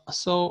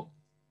 so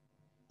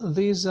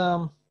these,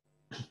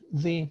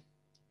 the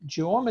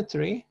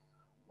geometry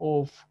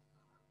of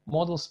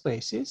model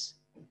spaces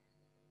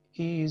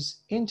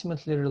is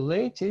intimately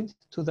related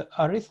to the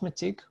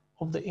arithmetic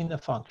of the inner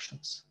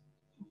functions.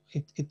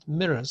 It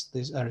mirrors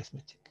this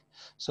arithmetic.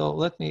 So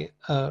let me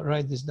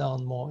write this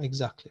down more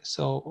exactly.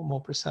 So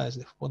more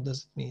precisely, what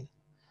does it mean?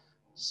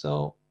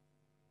 So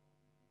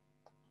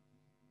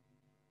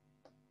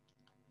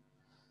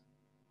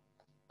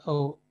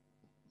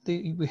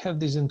we have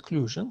this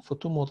inclusion for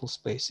two model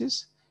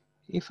spaces,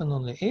 if and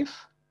only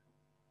if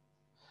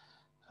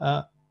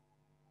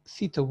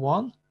theta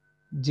 1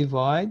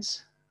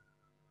 divides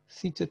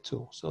theta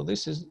 2. So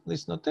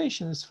this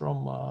notation is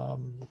from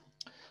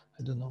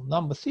I don't know,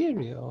 number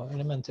theory or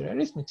elementary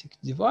arithmetic,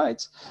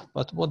 divides,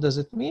 but what does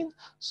it mean?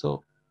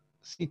 So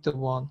theta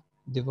 1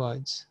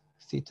 divides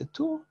theta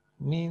 2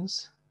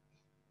 means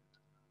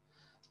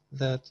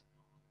that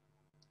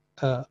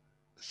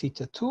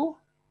theta 2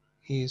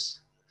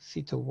 is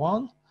theta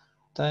 1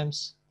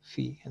 times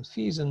phi, and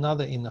phi is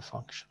another inner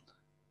function.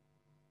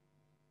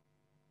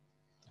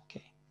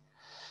 Okay,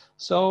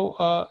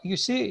 so you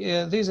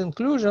see these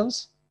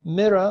inclusions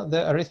mirror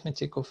the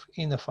arithmetic of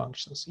inner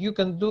functions. You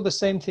can do the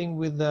same thing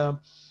with the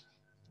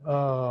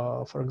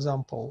for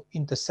example,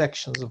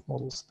 intersections of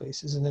model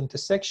spaces. An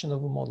intersection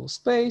of a model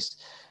space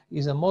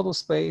is a model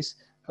space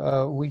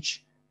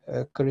which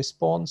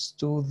corresponds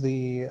to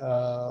the,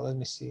 let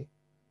me see,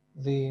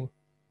 the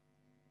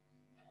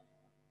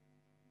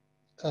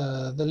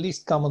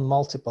least common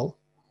multiple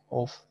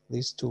of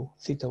these two,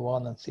 theta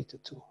 1 and theta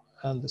 2.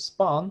 And the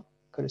span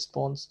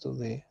corresponds to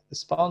the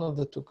span of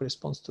the two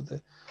corresponds to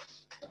the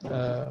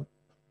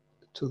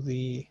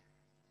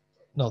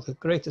no, the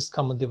greatest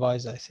common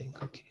divisor, I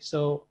think. Okay,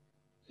 so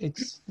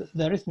it's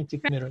the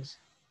arithmetic mirrors.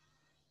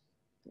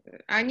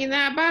 А не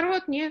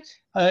наоборот, нет?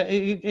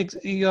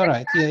 You're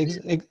right.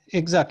 Yeah,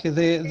 exactly.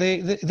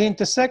 The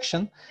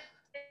intersection.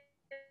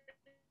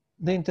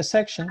 The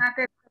intersection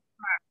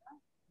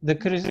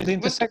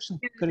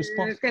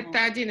corresponds.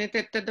 Тета 1 и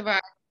тета 2.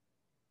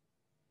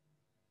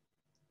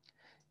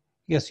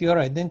 Yes, you're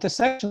right. The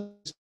intersection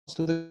corresponds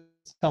to the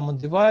common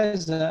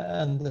divisor,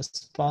 and the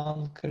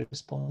span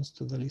corresponds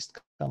to the least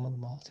common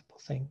multiple.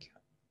 Thank you.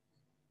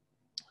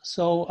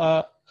 So,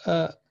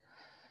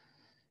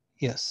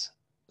 yes.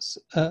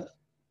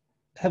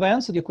 Have I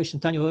answered your question,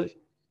 Tanya?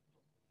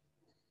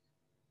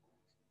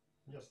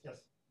 Yes.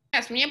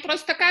 Мне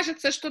просто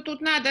кажется, что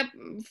тут надо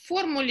в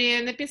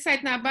формуле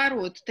написать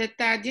наоборот.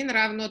 Тета 1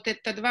 равно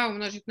тета 2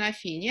 умножить на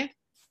фи, нет?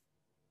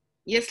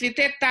 Если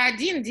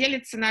θ1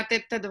 делится на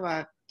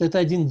θ2.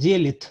 θ1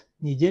 делит,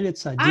 не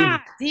делится, а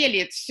делит.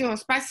 Делит, все,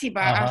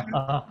 спасибо.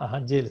 Ага,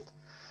 делит.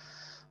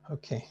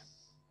 Okay.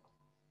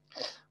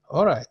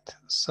 All right.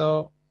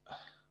 So,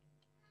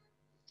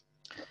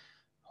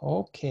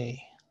 okay.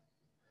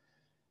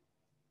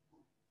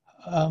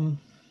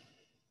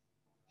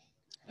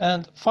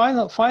 And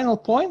final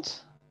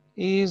point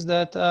is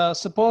that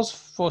suppose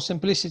for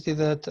simplicity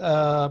that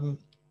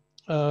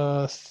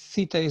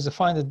theta is a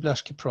finite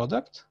Blaschke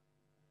product.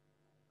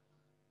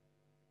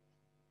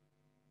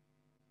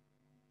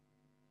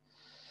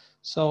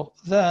 So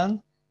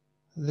then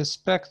the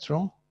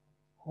spectrum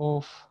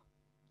of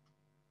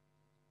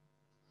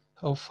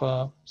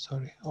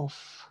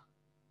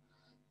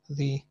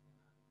the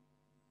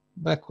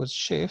backward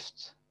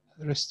shift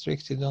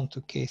restricted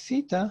onto k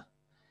theta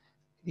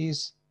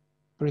is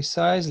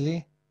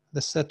precisely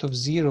the set of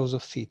zeros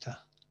of theta.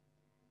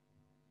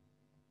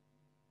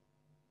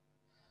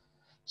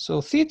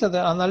 So theta, the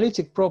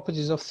analytic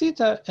properties of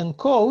theta,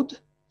 encode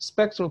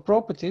spectral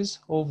properties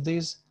of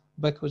this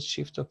backward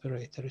shift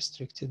operator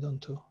restricted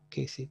onto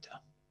k theta.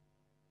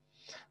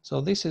 So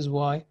this is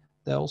why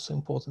they're also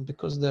important,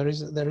 because there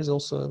is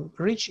also a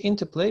rich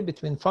interplay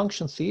between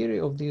function theory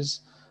of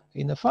these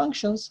inner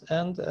functions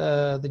and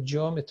the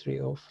geometry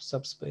of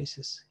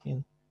subspaces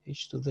in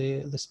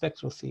H2, the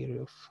spectral theory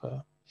of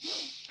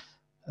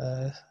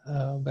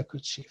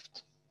backward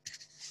shift.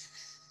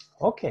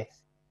 Okay.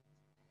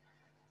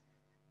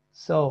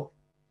 So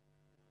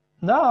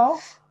now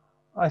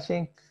I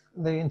think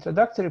the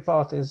introductory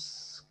part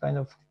is kind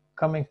of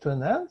coming to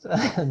an end,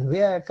 and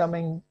we are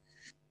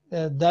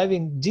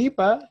diving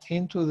deeper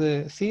into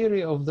the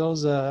theory of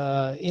those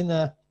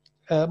inner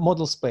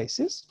model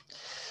spaces.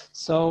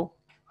 So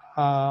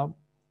our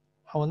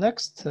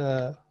next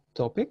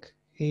topic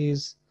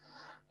is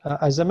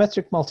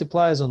isometric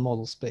multipliers on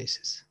model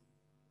spaces.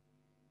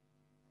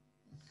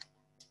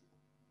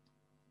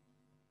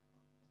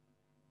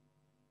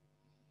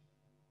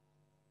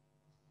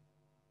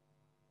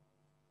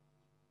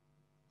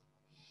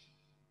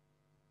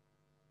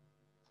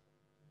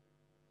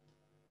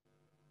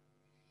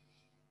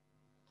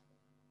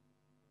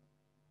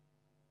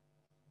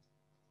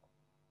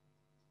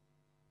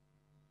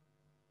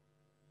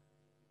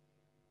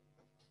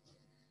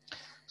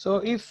 So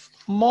if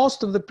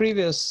most of the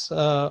previous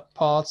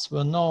parts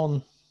were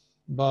known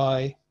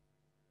by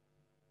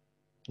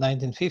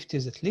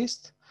 1950s at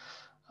least,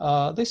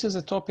 this is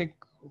a topic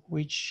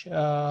which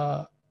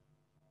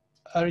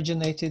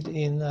originated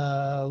in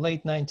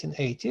late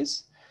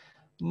 1980s,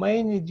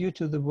 mainly due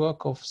to the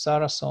work of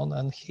Saracen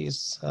and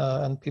his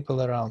and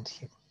people around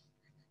him.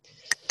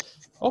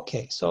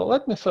 Okay, so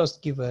let me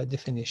first give a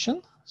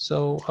definition.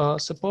 So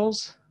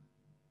suppose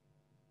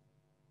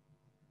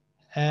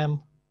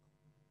M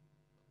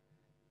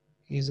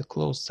is a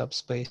closed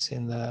subspace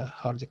in the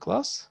Hardy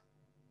class.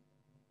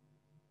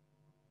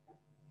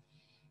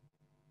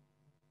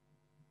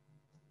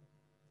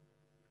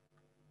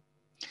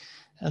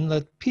 And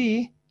let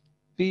P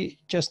be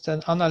just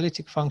an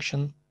analytic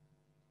function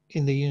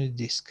in the unit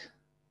disk.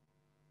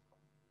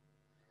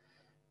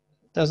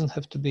 It doesn't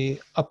have to be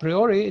a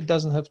priori, it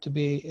doesn't have to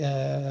be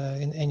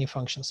in any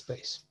function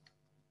space.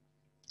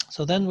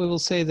 So then we will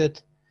say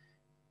that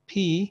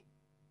P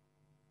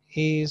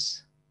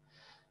is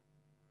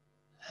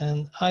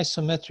an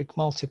isometric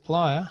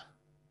multiplier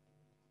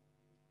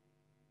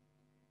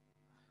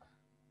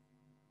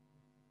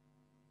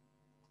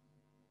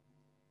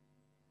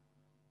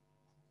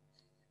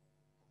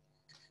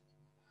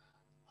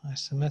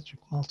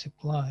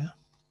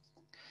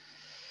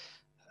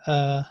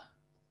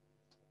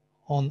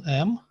on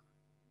M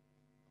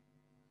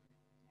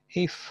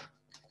if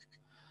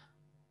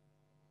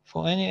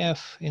for any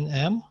f in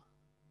M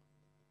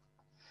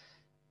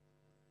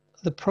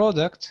the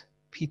product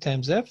P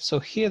times F, so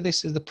here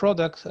this is the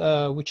product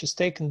which is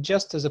taken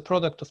just as a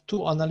product of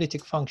two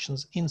analytic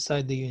functions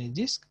inside the unit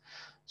disk.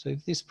 So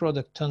if this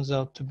product turns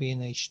out to be in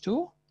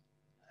H2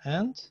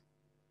 and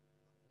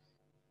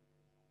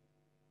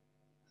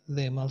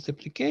the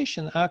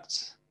multiplication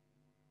acts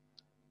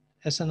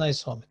as an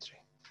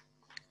isometry.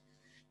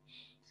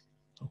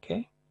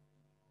 Okay.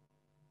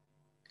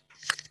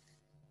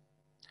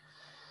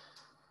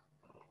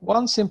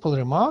 One simple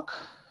remark,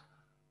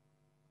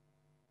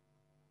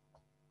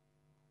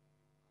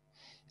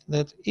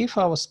 that if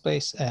our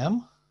space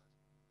M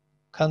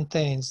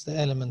contains the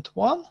element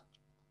 1,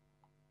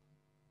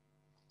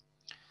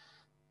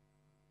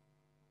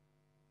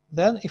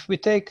 then if we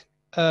take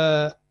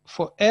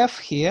for F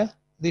here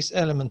this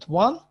element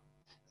 1,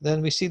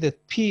 then we see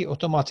that P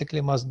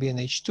automatically must be in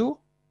H2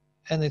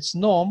 and its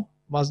norm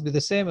must be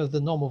the same as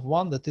the norm of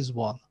 1, that is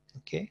 1.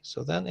 Okay,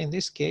 so then in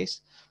this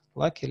case,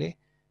 luckily,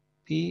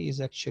 P is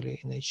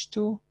actually in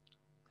H2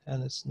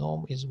 and its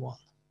norm is 1.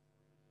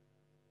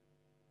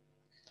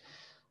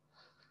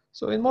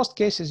 So in most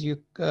cases,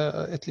 you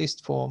at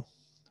least for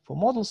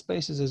model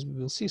spaces, as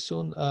we will see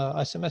soon,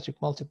 isometric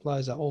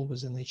multipliers are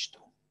always in H2.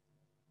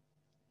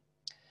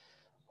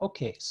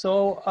 Okay,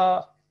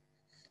 so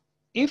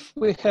if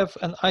we have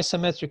an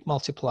isometric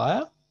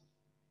multiplier,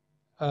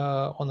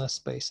 on a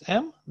space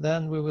M,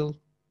 then we will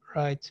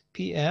write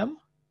PM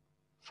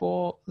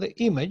for the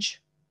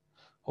image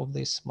of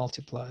this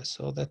multiplier.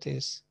 So that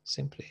is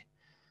simply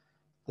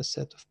the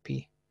set of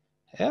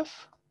PF,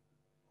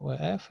 where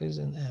F is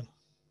in M.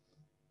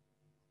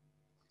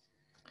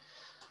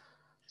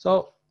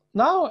 So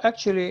now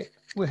actually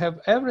we have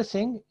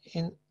everything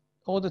in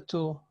order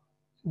to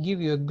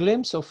give you a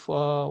glimpse of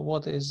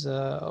what is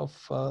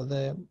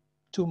the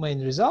two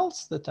main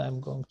results that I'm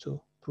going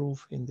to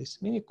prove in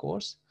this mini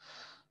course.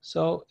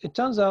 So it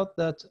turns out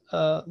that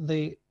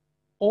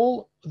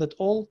all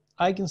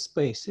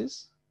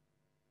eigenspaces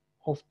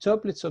of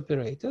Toeplitz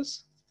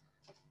operators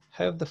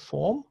have the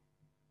form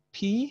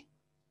P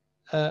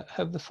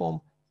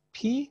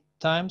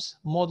times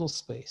model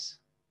space.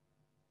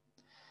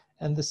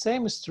 And the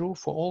same is true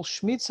for all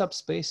Schmidt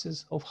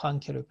subspaces of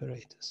Hankel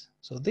operators.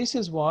 So this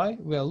is why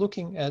we are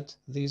looking at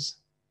these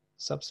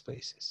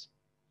subspaces,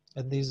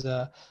 at these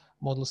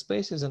model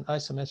spaces and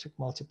isometric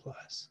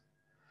multipliers.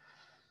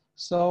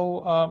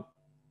 So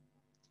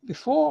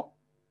before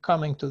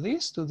coming to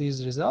these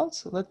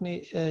results, let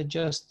me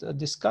just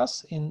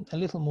discuss in a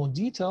little more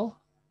detail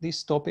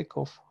this topic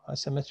of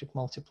isometric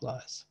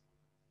multipliers.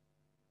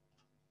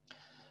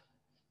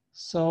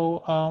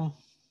 So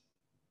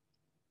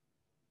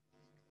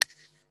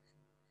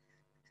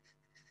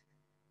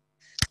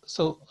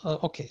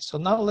okay, so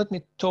now let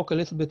me talk a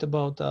little bit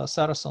about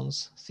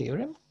Sarason's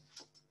theorem.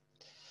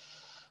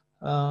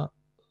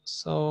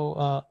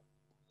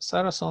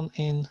 Sarason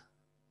in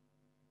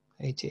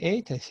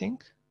 88, I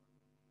think,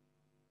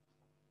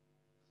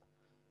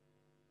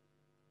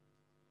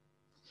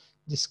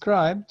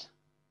 described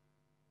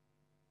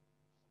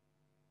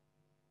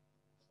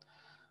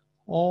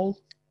all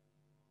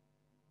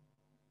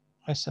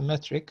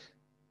isometric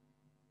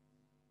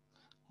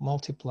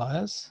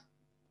multipliers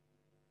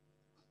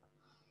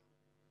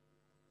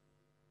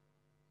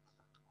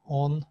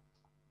on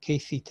k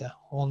theta,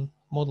 on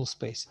model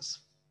spaces.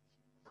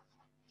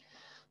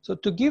 So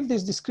to give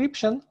this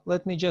description,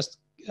 let me just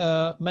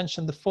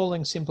mention the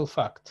following simple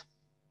fact.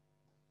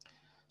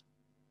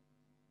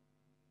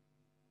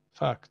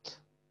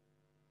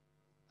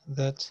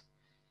 That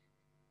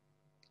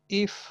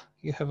if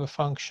you have a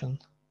function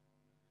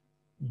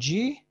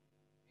g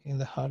in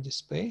the Hardy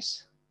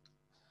space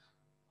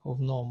of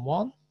norm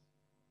 1,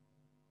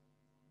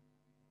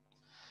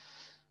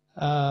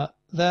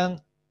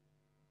 then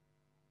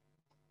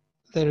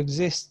there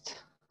exists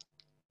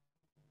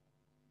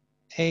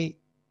a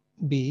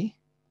b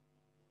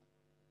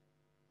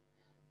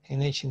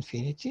in H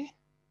infinity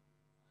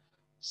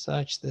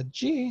such that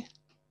g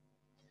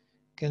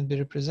can be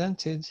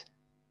represented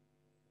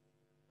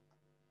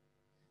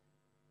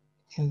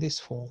in this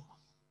form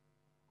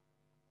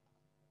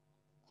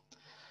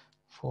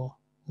for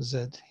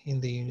Z in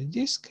the unit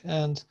disk.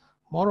 And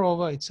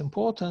moreover, it's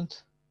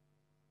important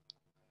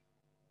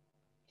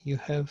you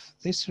have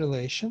this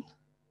relation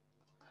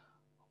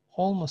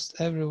almost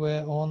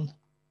everywhere on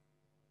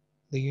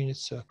the unit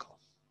circle.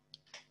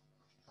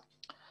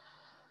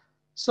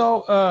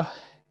 So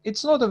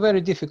it's not a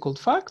very difficult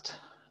fact,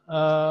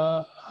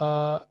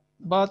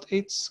 but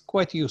it's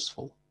quite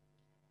useful.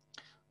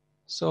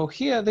 So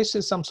here, this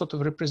is some sort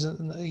of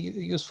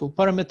useful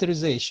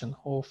parameterization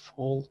of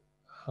all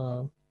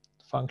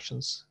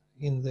functions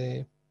in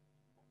the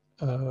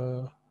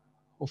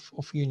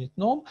of unit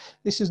norm.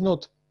 This is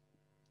not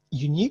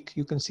unique.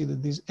 You can see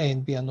that these A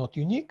and B are not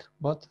unique,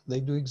 but they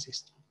do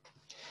exist.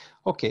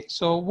 Okay,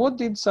 so what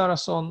did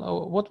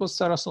Sarason? What was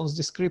Sarason's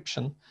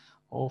description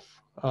of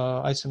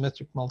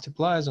isometric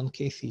multipliers on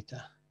k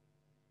theta?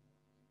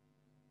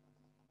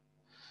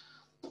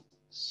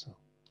 So,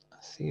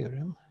 a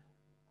theorem.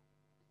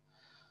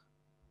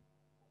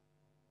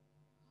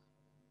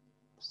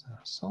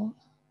 Sarason,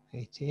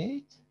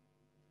 88.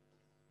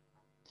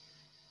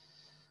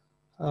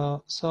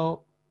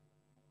 So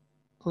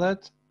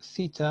let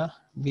theta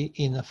be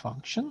in a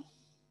function,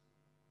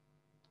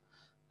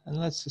 and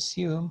let's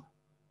assume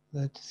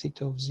that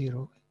theta of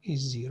 0 is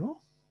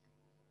 0.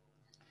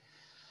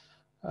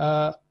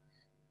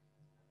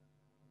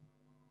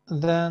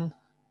 Then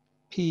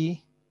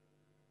P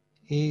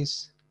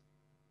is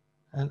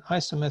an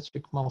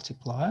isometric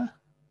multiplier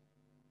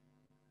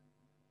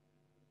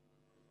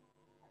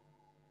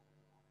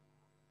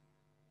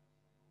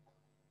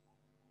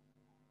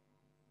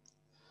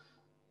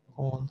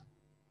on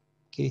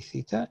k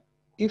theta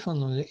if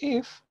and only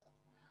if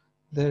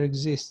there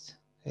exist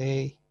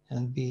A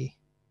and B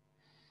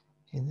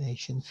in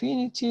H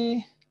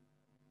infinity,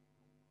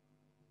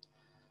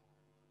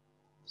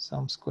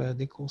 sum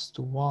squared equals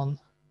to 1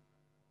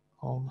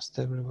 almost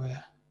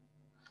everywhere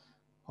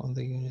on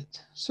the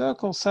unit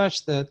circle,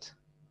 such that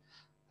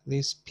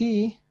this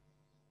P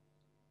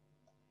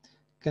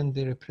can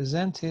be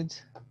represented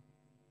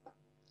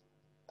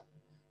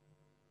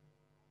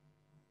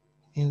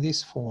in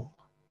this form.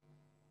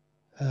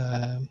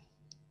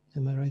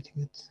 Am I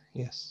writing it?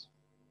 Yes.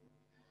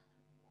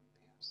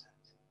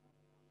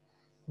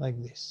 Like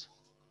this.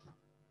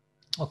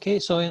 Okay,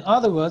 so in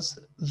other words,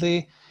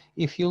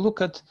 if you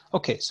look at,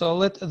 okay,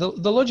 so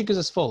the logic is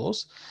as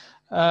follows.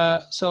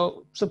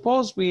 So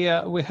suppose we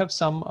have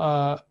some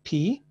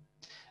P,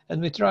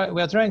 and we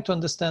are trying to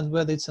understand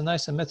whether it's an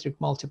isometric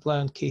multiplier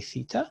on K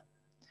theta,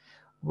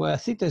 where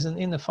theta is an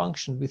inner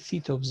function with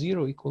theta of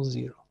 0 equals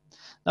 0.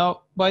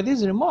 Now, by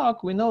this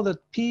remark, we know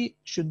that P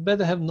should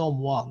better have norm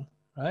 1,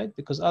 right?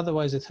 Because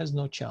otherwise it has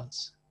no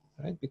chance,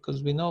 right?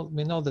 Because we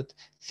know that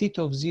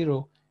theta of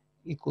 0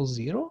 equals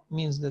 0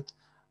 means that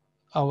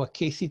our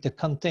K theta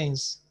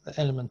contains the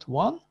element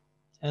 1,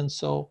 and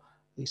so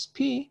this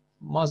P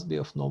must be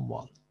of norm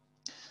 1.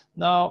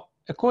 Now,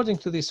 according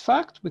to this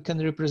fact, we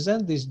can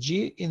represent this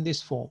G in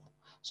this form.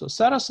 So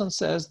Saracen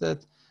says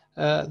that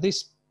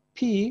this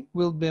P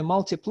will be a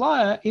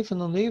multiplier if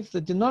and only if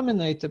the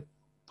denominator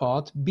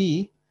part,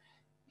 B,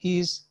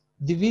 is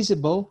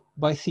divisible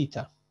by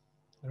theta,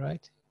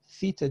 right?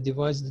 Theta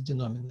divides the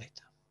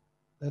denominator.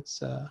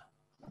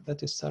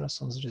 That is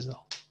Saracen's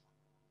result.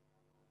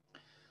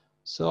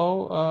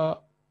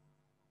 So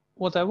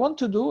what I want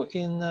to do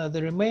in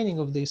the remaining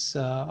of this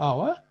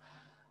hour,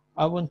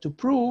 I want to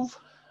prove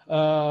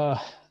the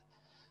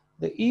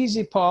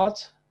easy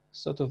part,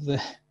 sort of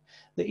the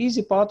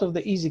easy part of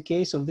the easy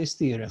case of this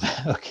theorem.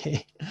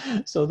 Okay,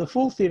 so the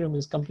full theorem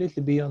is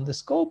completely beyond the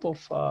scope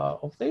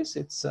of this.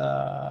 It's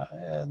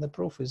the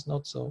proof is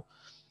not so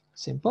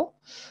simple,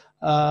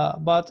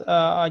 but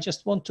I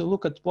just want to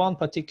look at one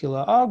particular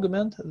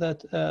argument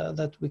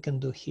that we can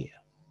do here.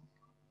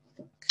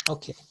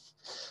 Okay,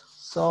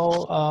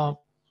 so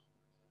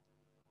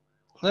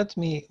let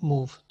me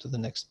move to the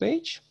next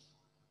page.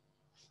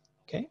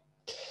 Okay,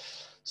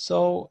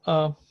 so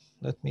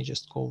let me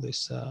just call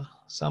this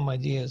some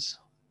ideas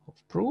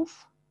of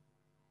proof.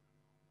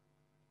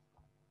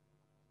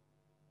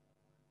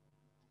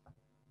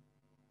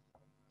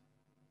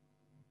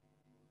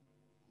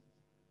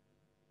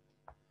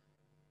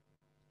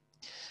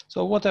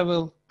 So what I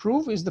will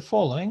prove is the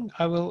following.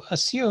 I will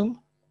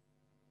assume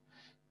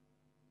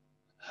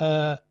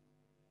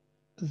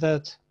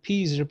that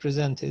P is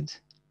represented,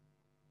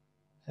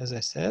 as I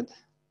said.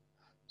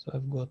 So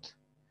I've got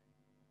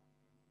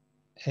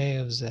A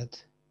of Z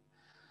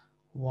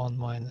 1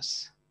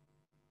 minus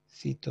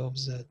theta of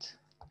Z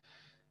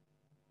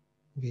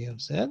B of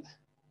Z.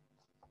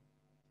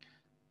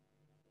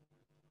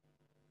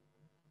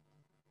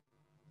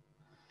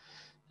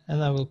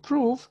 And I will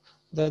prove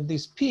that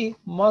this P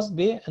must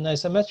be an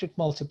isometric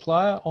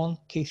multiplier on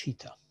K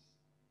theta.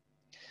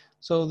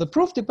 So the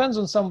proof depends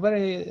on some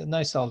very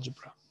nice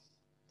algebra.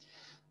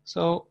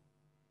 So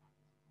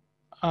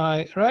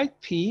I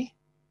write P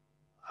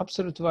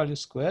absolute value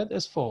squared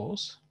as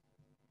follows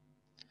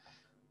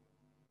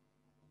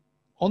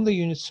on the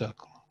unit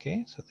circle.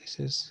 Okay, so this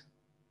is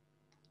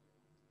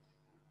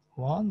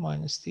 1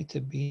 minus theta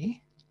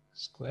B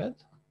squared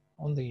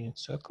on the unit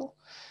circle.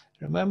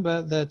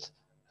 Remember that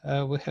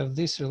we have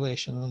this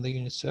relation on the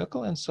unit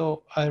circle, and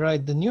so I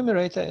write the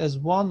numerator as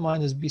 1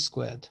 minus B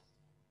squared.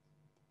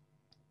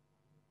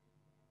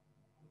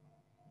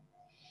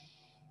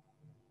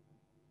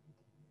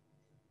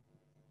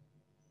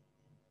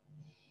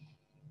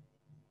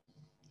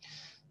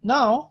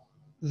 Now,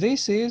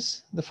 this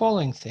is the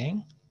following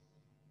thing.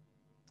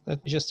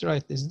 Let me just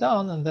write this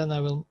down and then I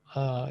will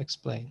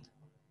explain.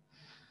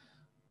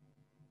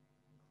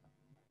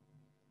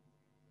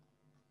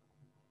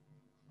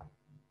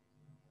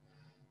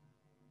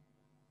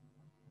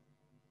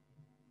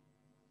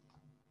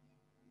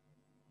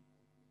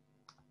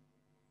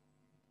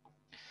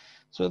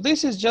 So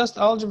this is just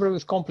algebra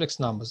with complex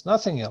numbers,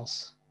 nothing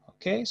else.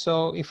 Okay,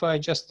 so if I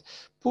just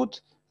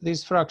put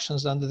these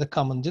fractions under the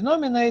common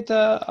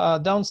denominator,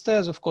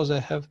 downstairs, of course, I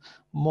have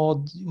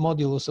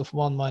modulus of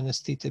 1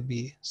 minus theta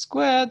b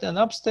squared, and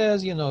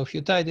upstairs, you know, if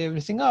you tidy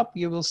everything up,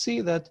 you will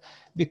see that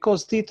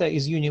because theta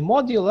is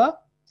unimodular,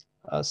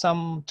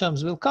 some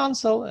terms will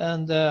cancel,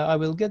 and I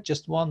will get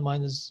just 1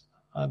 minus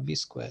b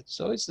squared.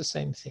 So it's the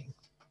same thing.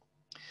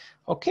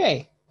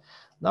 Okay.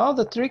 Now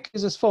the trick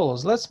is as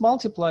follows. Let's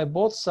multiply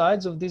both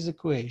sides of this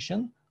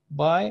equation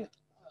by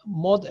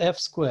mod f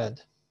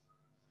squared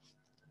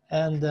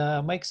and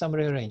make some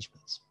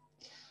rearrangements.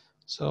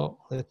 So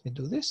let me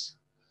do this.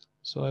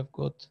 So I've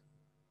got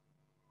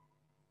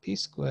p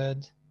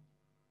squared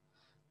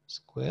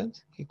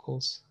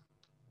equals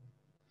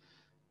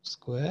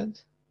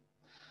squared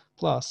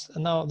plus,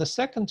 and now the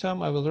second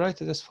term I will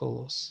write it as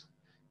follows.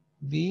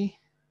 B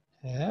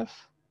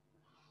f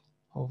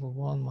over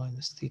 1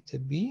 minus theta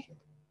b.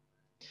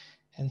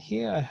 And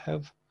here I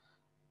have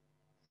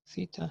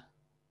theta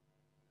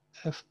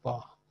f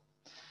bar.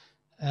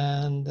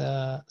 And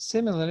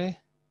similarly,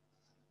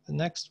 the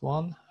next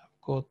one,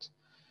 I've got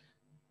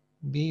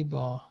b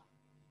bar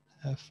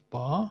f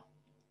bar,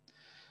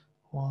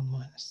 1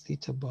 minus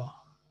theta bar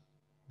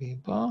b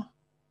bar.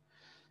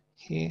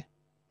 Here,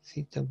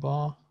 theta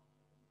bar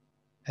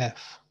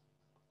f.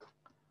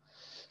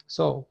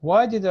 So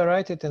why did I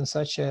write it in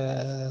such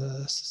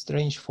a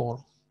strange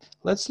form?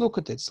 Let's look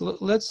at it. So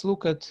let's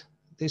look at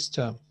this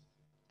term.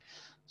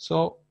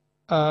 So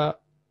I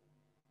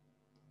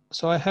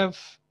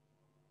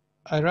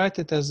write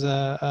it as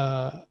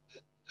I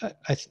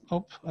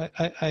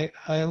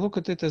look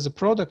at it as a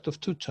product of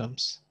two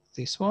terms.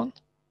 this one,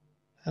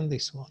 and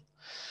this one.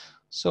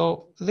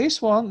 So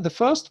this one, the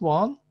first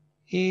one,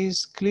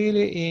 is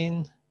clearly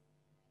in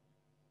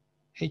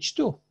H2.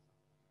 All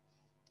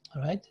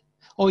right.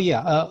 Oh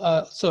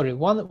yeah. Sorry.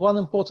 One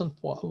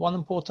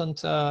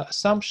important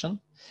assumption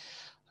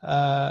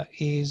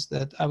is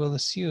that I will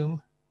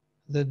assume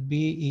that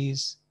B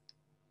is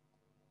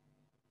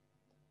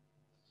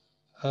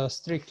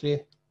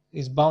strictly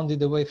is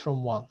bounded away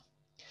from 1.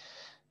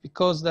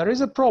 Because there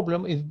is a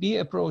problem. If B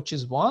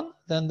approaches 1,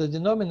 then the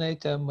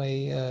denominator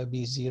may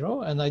be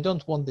 0, and I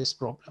don't want this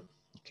problem.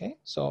 Okay,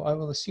 so I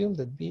will assume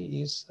that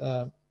B is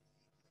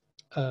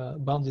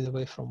bounded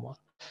away from 1.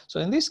 So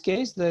in this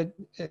case, the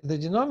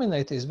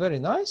denominator is very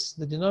nice.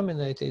 The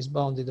denominator is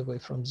bounded away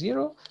from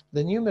 0.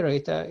 The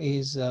numerator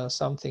is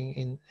something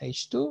in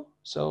H2.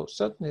 So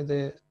certainly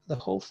the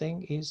whole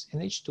thing is in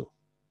H2.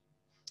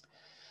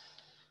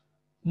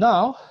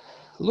 Now,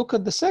 look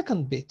at the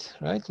second bit,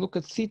 right? Look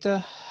at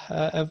theta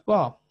f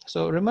bar.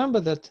 So remember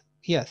that,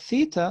 yeah,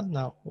 theta,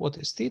 now what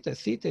is theta?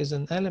 Theta is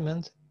an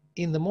element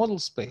in the model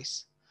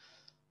space.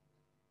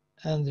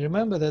 And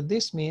remember that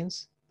this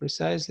means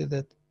precisely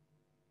that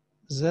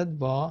z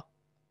bar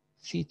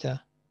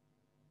theta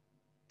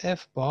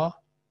f bar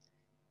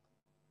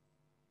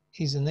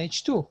is in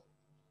H2.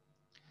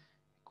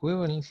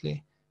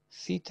 Equivalently,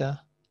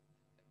 theta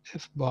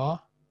f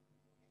bar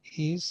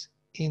is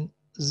in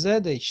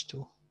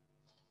ZH2.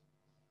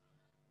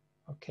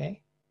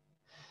 Okay.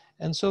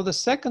 And so the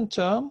second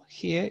term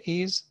here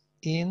is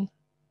in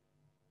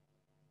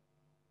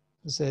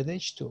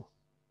ZH2.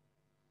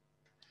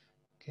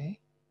 Okay.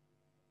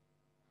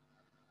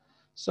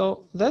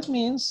 So that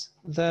means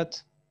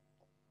that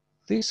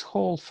this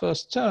whole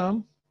first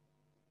term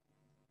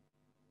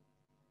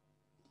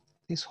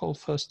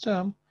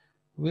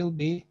will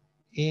be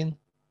in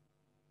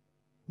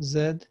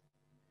ZH1.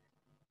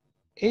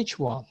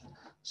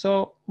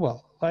 So,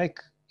 well, like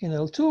in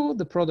L2,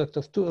 the product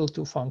of two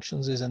L2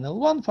 functions is an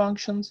L1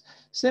 functions.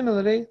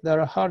 Similarly,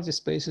 there are Hardy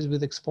spaces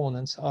with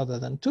exponents other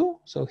than 2.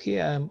 So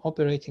here I'm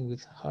operating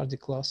with Hardy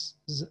class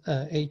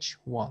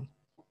H1.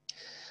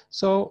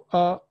 So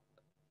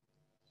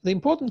the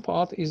important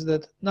part is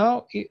that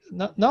now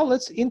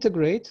let's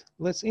integrate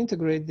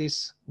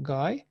this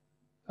guy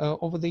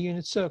over the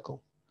unit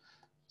circle.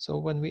 So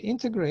when we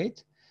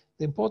integrate,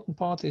 the important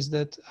part is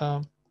that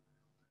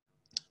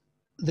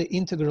the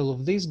integral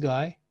of this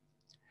guy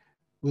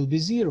will be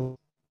 0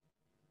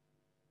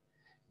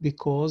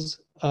 because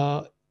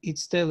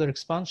its Taylor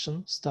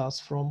expansion starts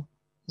from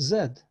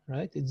Z,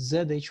 right? It's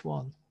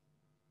ZH1.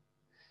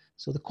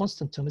 So the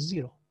constant term is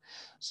 0.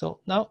 So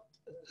now,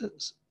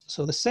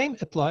 so the same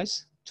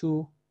applies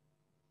to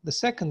the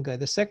second guy.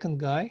 The second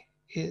guy,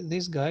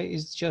 this guy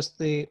is just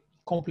the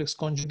complex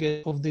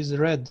conjugate of this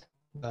red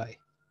guy.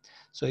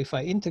 So if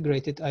I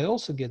integrate it, I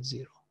also get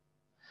 0.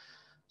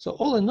 So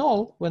all in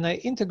all, when I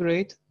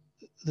integrate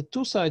the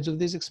two sides of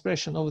this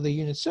expression over the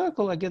unit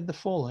circle, I get the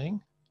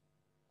following.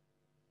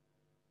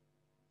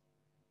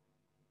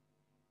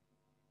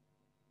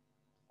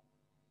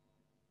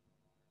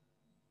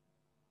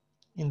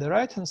 In the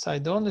right-hand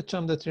side, the only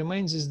term that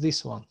remains is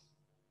this one.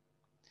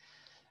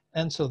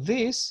 And so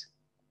this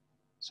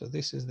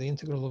is the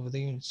integral over the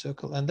unit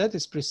circle. And that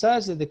is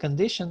precisely the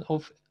condition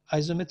of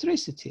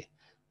isometricity.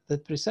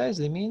 That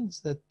precisely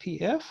means that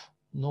PF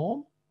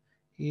norm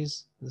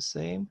is the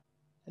same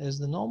as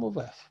the norm of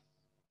F.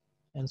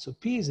 And so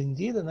P is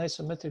indeed an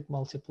isometric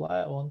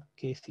multiplier on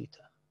K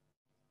theta.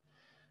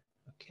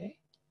 Okay.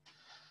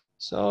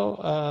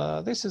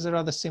 So this is a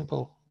rather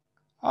simple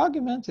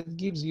argument. It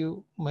gives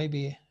you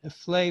maybe a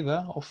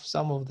flavor of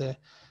some of the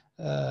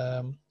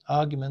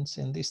arguments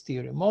in this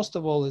theory. Most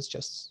of all, it's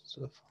just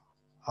sort of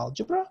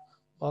algebra,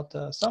 but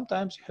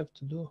sometimes you have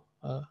to do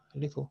a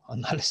little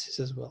analysis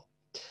as well.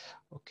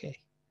 Okay.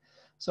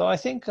 So I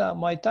think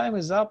my time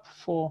is up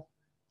for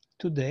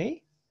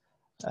today.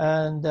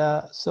 And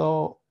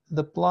so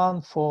the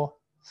plan for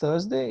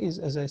Thursday is,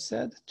 as I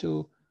said,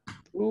 to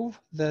prove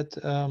that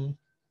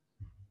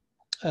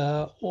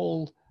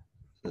all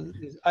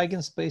these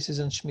eigenspaces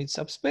and Schmidt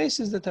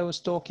subspaces that I was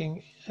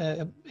talking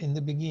in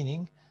the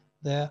beginning,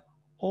 they're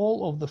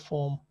all of the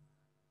form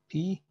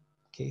P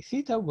K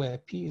theta, where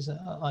P is an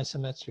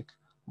isometric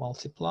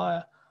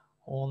multiplier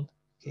on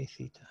K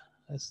theta.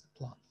 That's the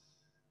plan.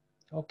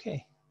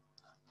 Okay.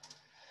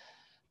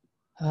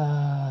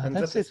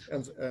 That's it.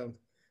 And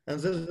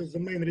this is the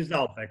main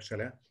result,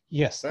 actually.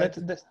 Yes, right?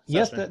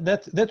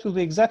 that will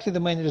be exactly the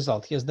main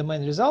result. Yes, the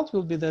main result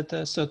will be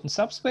that certain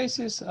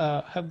subspaces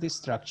have this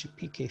structure,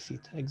 pk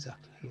theta,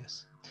 exactly,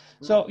 yes.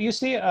 So you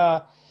see,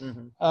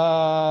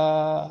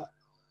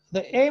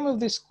 the aim of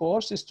this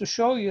course is to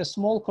show you a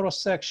small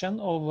cross-section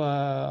of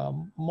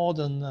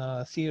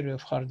modern theory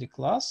of Hardy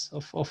class,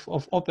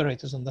 of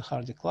operators on the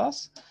Hardy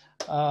class,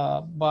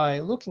 by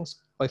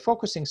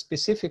focusing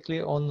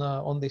specifically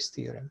on this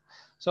theorem.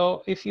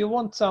 So if you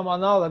want some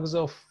analogs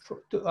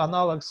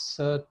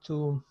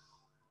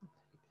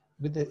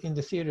in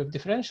the theory of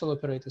differential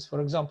operators, for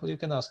example, you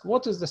can ask,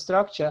 what is the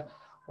structure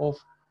of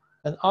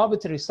an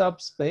arbitrary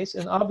subspace,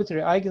 an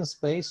arbitrary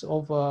eigenspace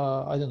of,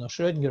 I don't know,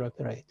 Schrödinger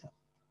operator.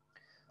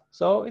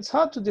 So it's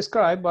hard to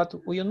describe, but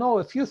you know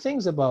a few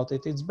things about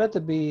it. It's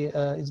better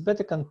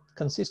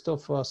consist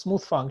of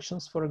smooth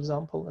functions, for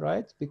example,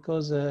 right?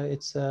 Because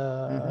it's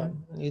a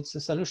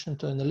solution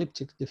to an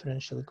elliptic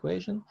differential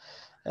equation,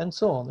 and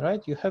so on,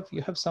 right? You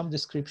have some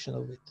description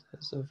of it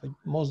as of a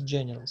most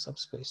general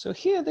subspace. So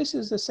here, this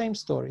is the same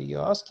story.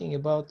 You're asking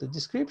about the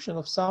description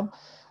of some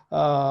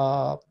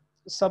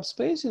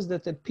subspaces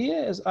that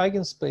appear as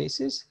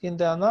eigenspaces in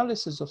the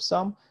analysis of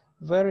some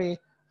very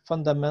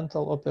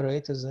fundamental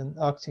operators and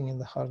acting in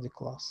the Hardy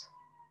class.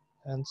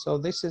 And so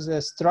this is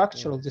a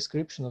structural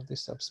description of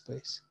this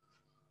subspace.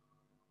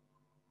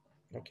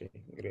 Okay,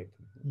 great.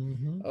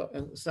 Mm-hmm.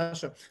 And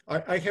Sasha,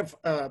 I have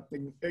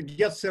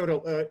get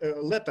several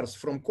letters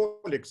from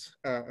colleagues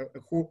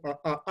who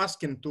are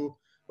asking to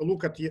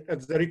look at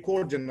the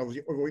recording of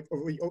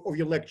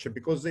your lecture,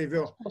 because they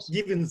were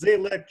giving their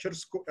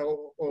lectures,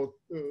 or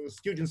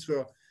students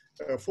were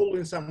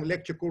following some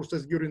lecture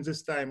courses during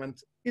this time. And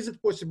is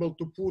it possible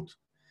to put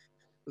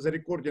the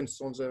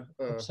recordings on the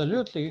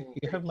absolutely,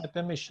 you have my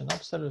permission.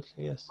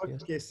 Absolutely, yes. Okay,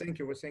 yes. Thank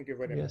you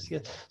very much.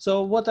 Yes.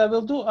 So what I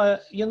will do,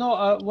 you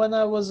know, when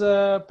I was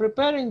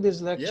preparing these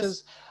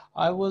lectures,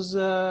 I was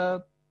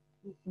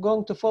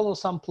going to follow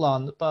some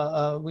plan,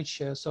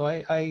 so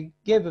I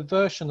gave a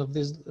version of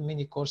this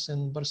mini course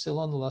in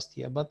Barcelona last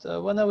year. But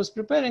when I was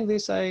preparing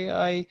this,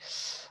 I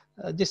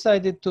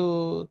decided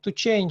to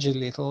change a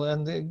little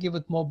and give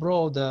it more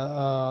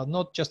broader,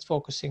 not just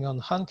focusing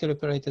on Hankel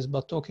operators,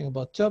 but talking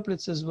about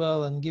tuplets as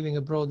well and giving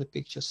a broader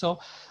picture. So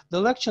the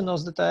lecture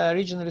notes that I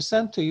originally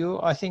sent to you,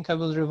 I think I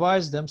will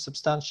revise them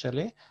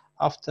substantially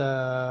after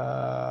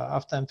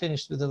I'm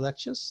finished with the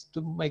lectures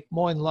to make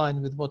more in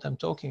line with what I'm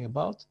talking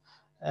about.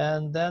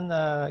 And then,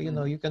 you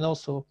know, you can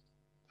also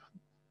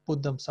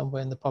put them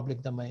somewhere in the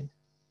public domain.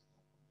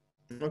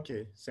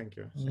 Okay, thank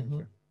you.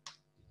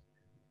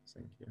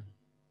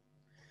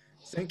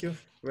 Thank you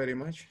very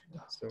much.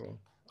 So,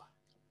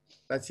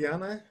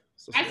 Tatiana.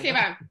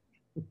 Спасибо.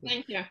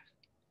 Thank you.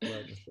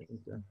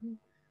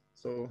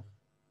 So,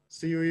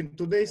 see you in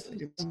 2 days.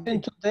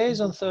 In 2 days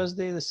on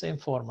Thursday, the same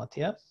format,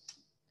 yeah?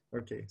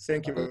 Okay,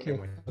 thank you very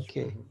much.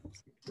 Okay,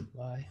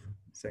 bye.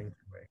 Thank you.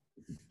 Bye.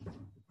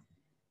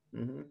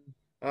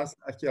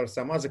 Here are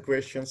some other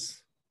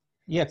questions.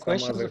 Yeah,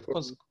 questions, of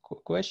course.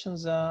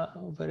 Questions are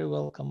very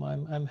welcome.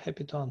 I'm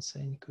happy to answer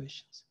any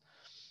questions.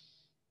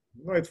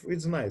 No,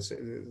 it's nice.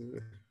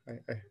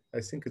 I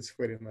think it's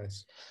very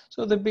nice.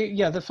 So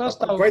the first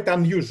quite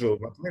unusual,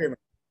 but very nice.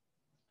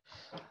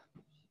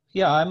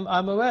 Yeah,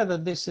 I'm aware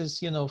that this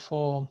is, you know,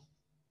 for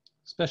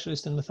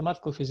specialists in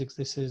mathematical physics,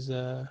 this is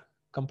a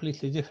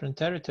completely different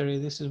territory.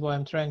 This is why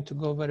I'm trying to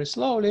go very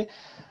slowly.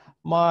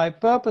 My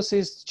purpose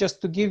is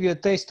just to give you a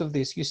taste of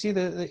this. You see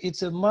that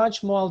it's a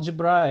much more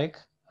algebraic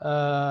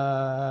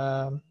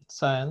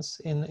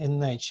science in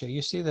nature.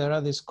 You see there are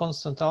these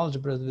constant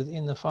algebras with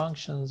inner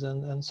functions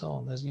and so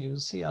on. As you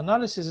see,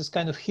 analysis is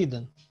kind of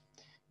hidden.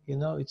 You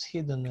know, it's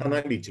hidden.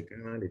 Analytic.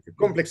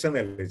 Complex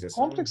analysis.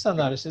 Complex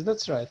analysis,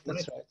 that's right.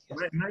 Yes.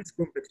 Nice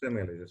complex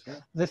analysis.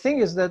 Yeah? The thing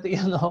is that,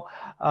 you know,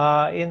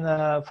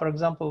 for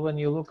example, when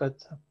you look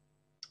at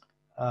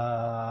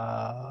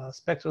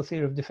spectral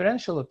theory of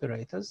differential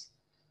operators,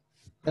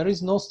 there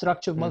is no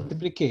structure of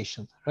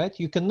multiplication, right?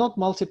 You cannot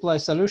multiply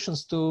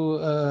solutions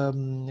to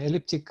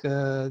elliptic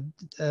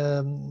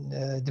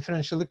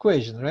differential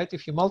equation, right?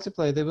 If you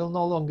multiply, they will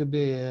no longer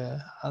be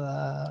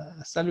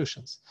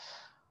solutions.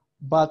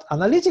 But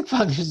analytic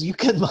functions, you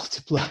can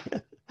multiply.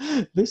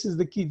 This is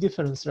the key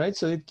difference, right?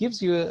 So it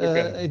gives you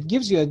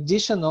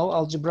additional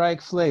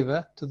algebraic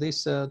flavor to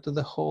this to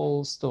the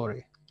whole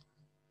story,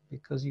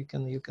 because you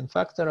can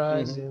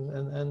factorize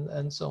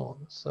and so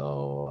on.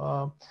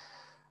 So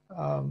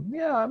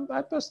yeah,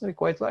 I personally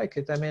quite like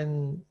it. I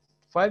mean,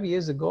 5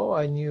 years ago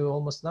I knew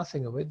almost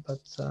nothing of it,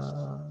 but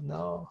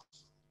now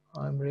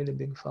I'm really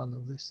big fan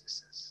of this.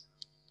 This is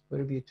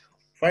very beautiful.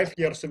 5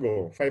 years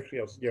ago.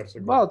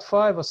 About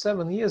 5 or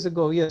 7 years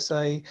ago, yes,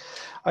 I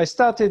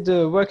started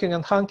working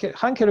on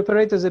Hankel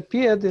operators.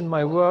 Appeared in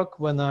my work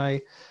when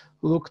I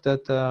looked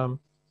at the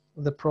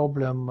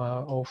problem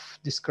of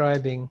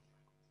describing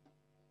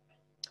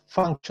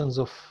functions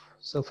of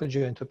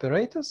self-adjoint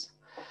operators.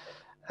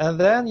 And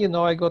then, you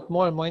know, I got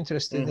more and more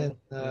interested in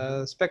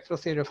spectral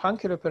theory of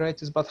Hankel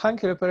operators, but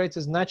Hankel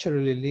operators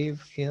naturally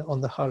live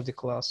on the Hardy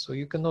class, so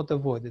you cannot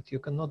avoid it. You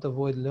cannot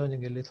avoid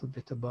learning a little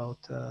bit about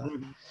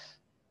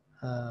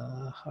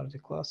Hardy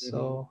class.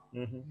 So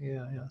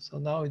yeah. So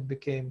now it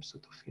became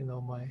sort of, you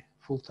know, my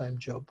full-time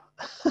job.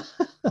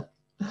 Yeah.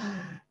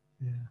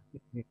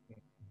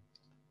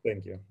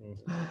 Thank you.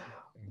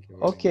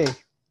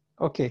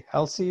 Okay.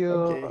 I'll see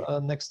you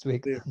next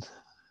week. Then.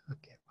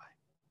 Okay.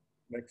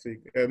 Next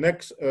week. Not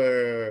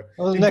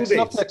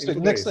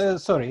next week.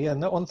 Sorry. Yeah.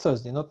 No, on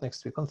Thursday. Not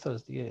next week. On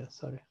Thursday. Yeah.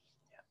 Sorry.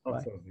 Yeah,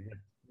 on Thursday.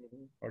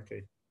 Yeah.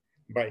 Okay.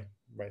 Bye,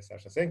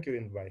 Sasha. Thank you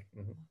and bye.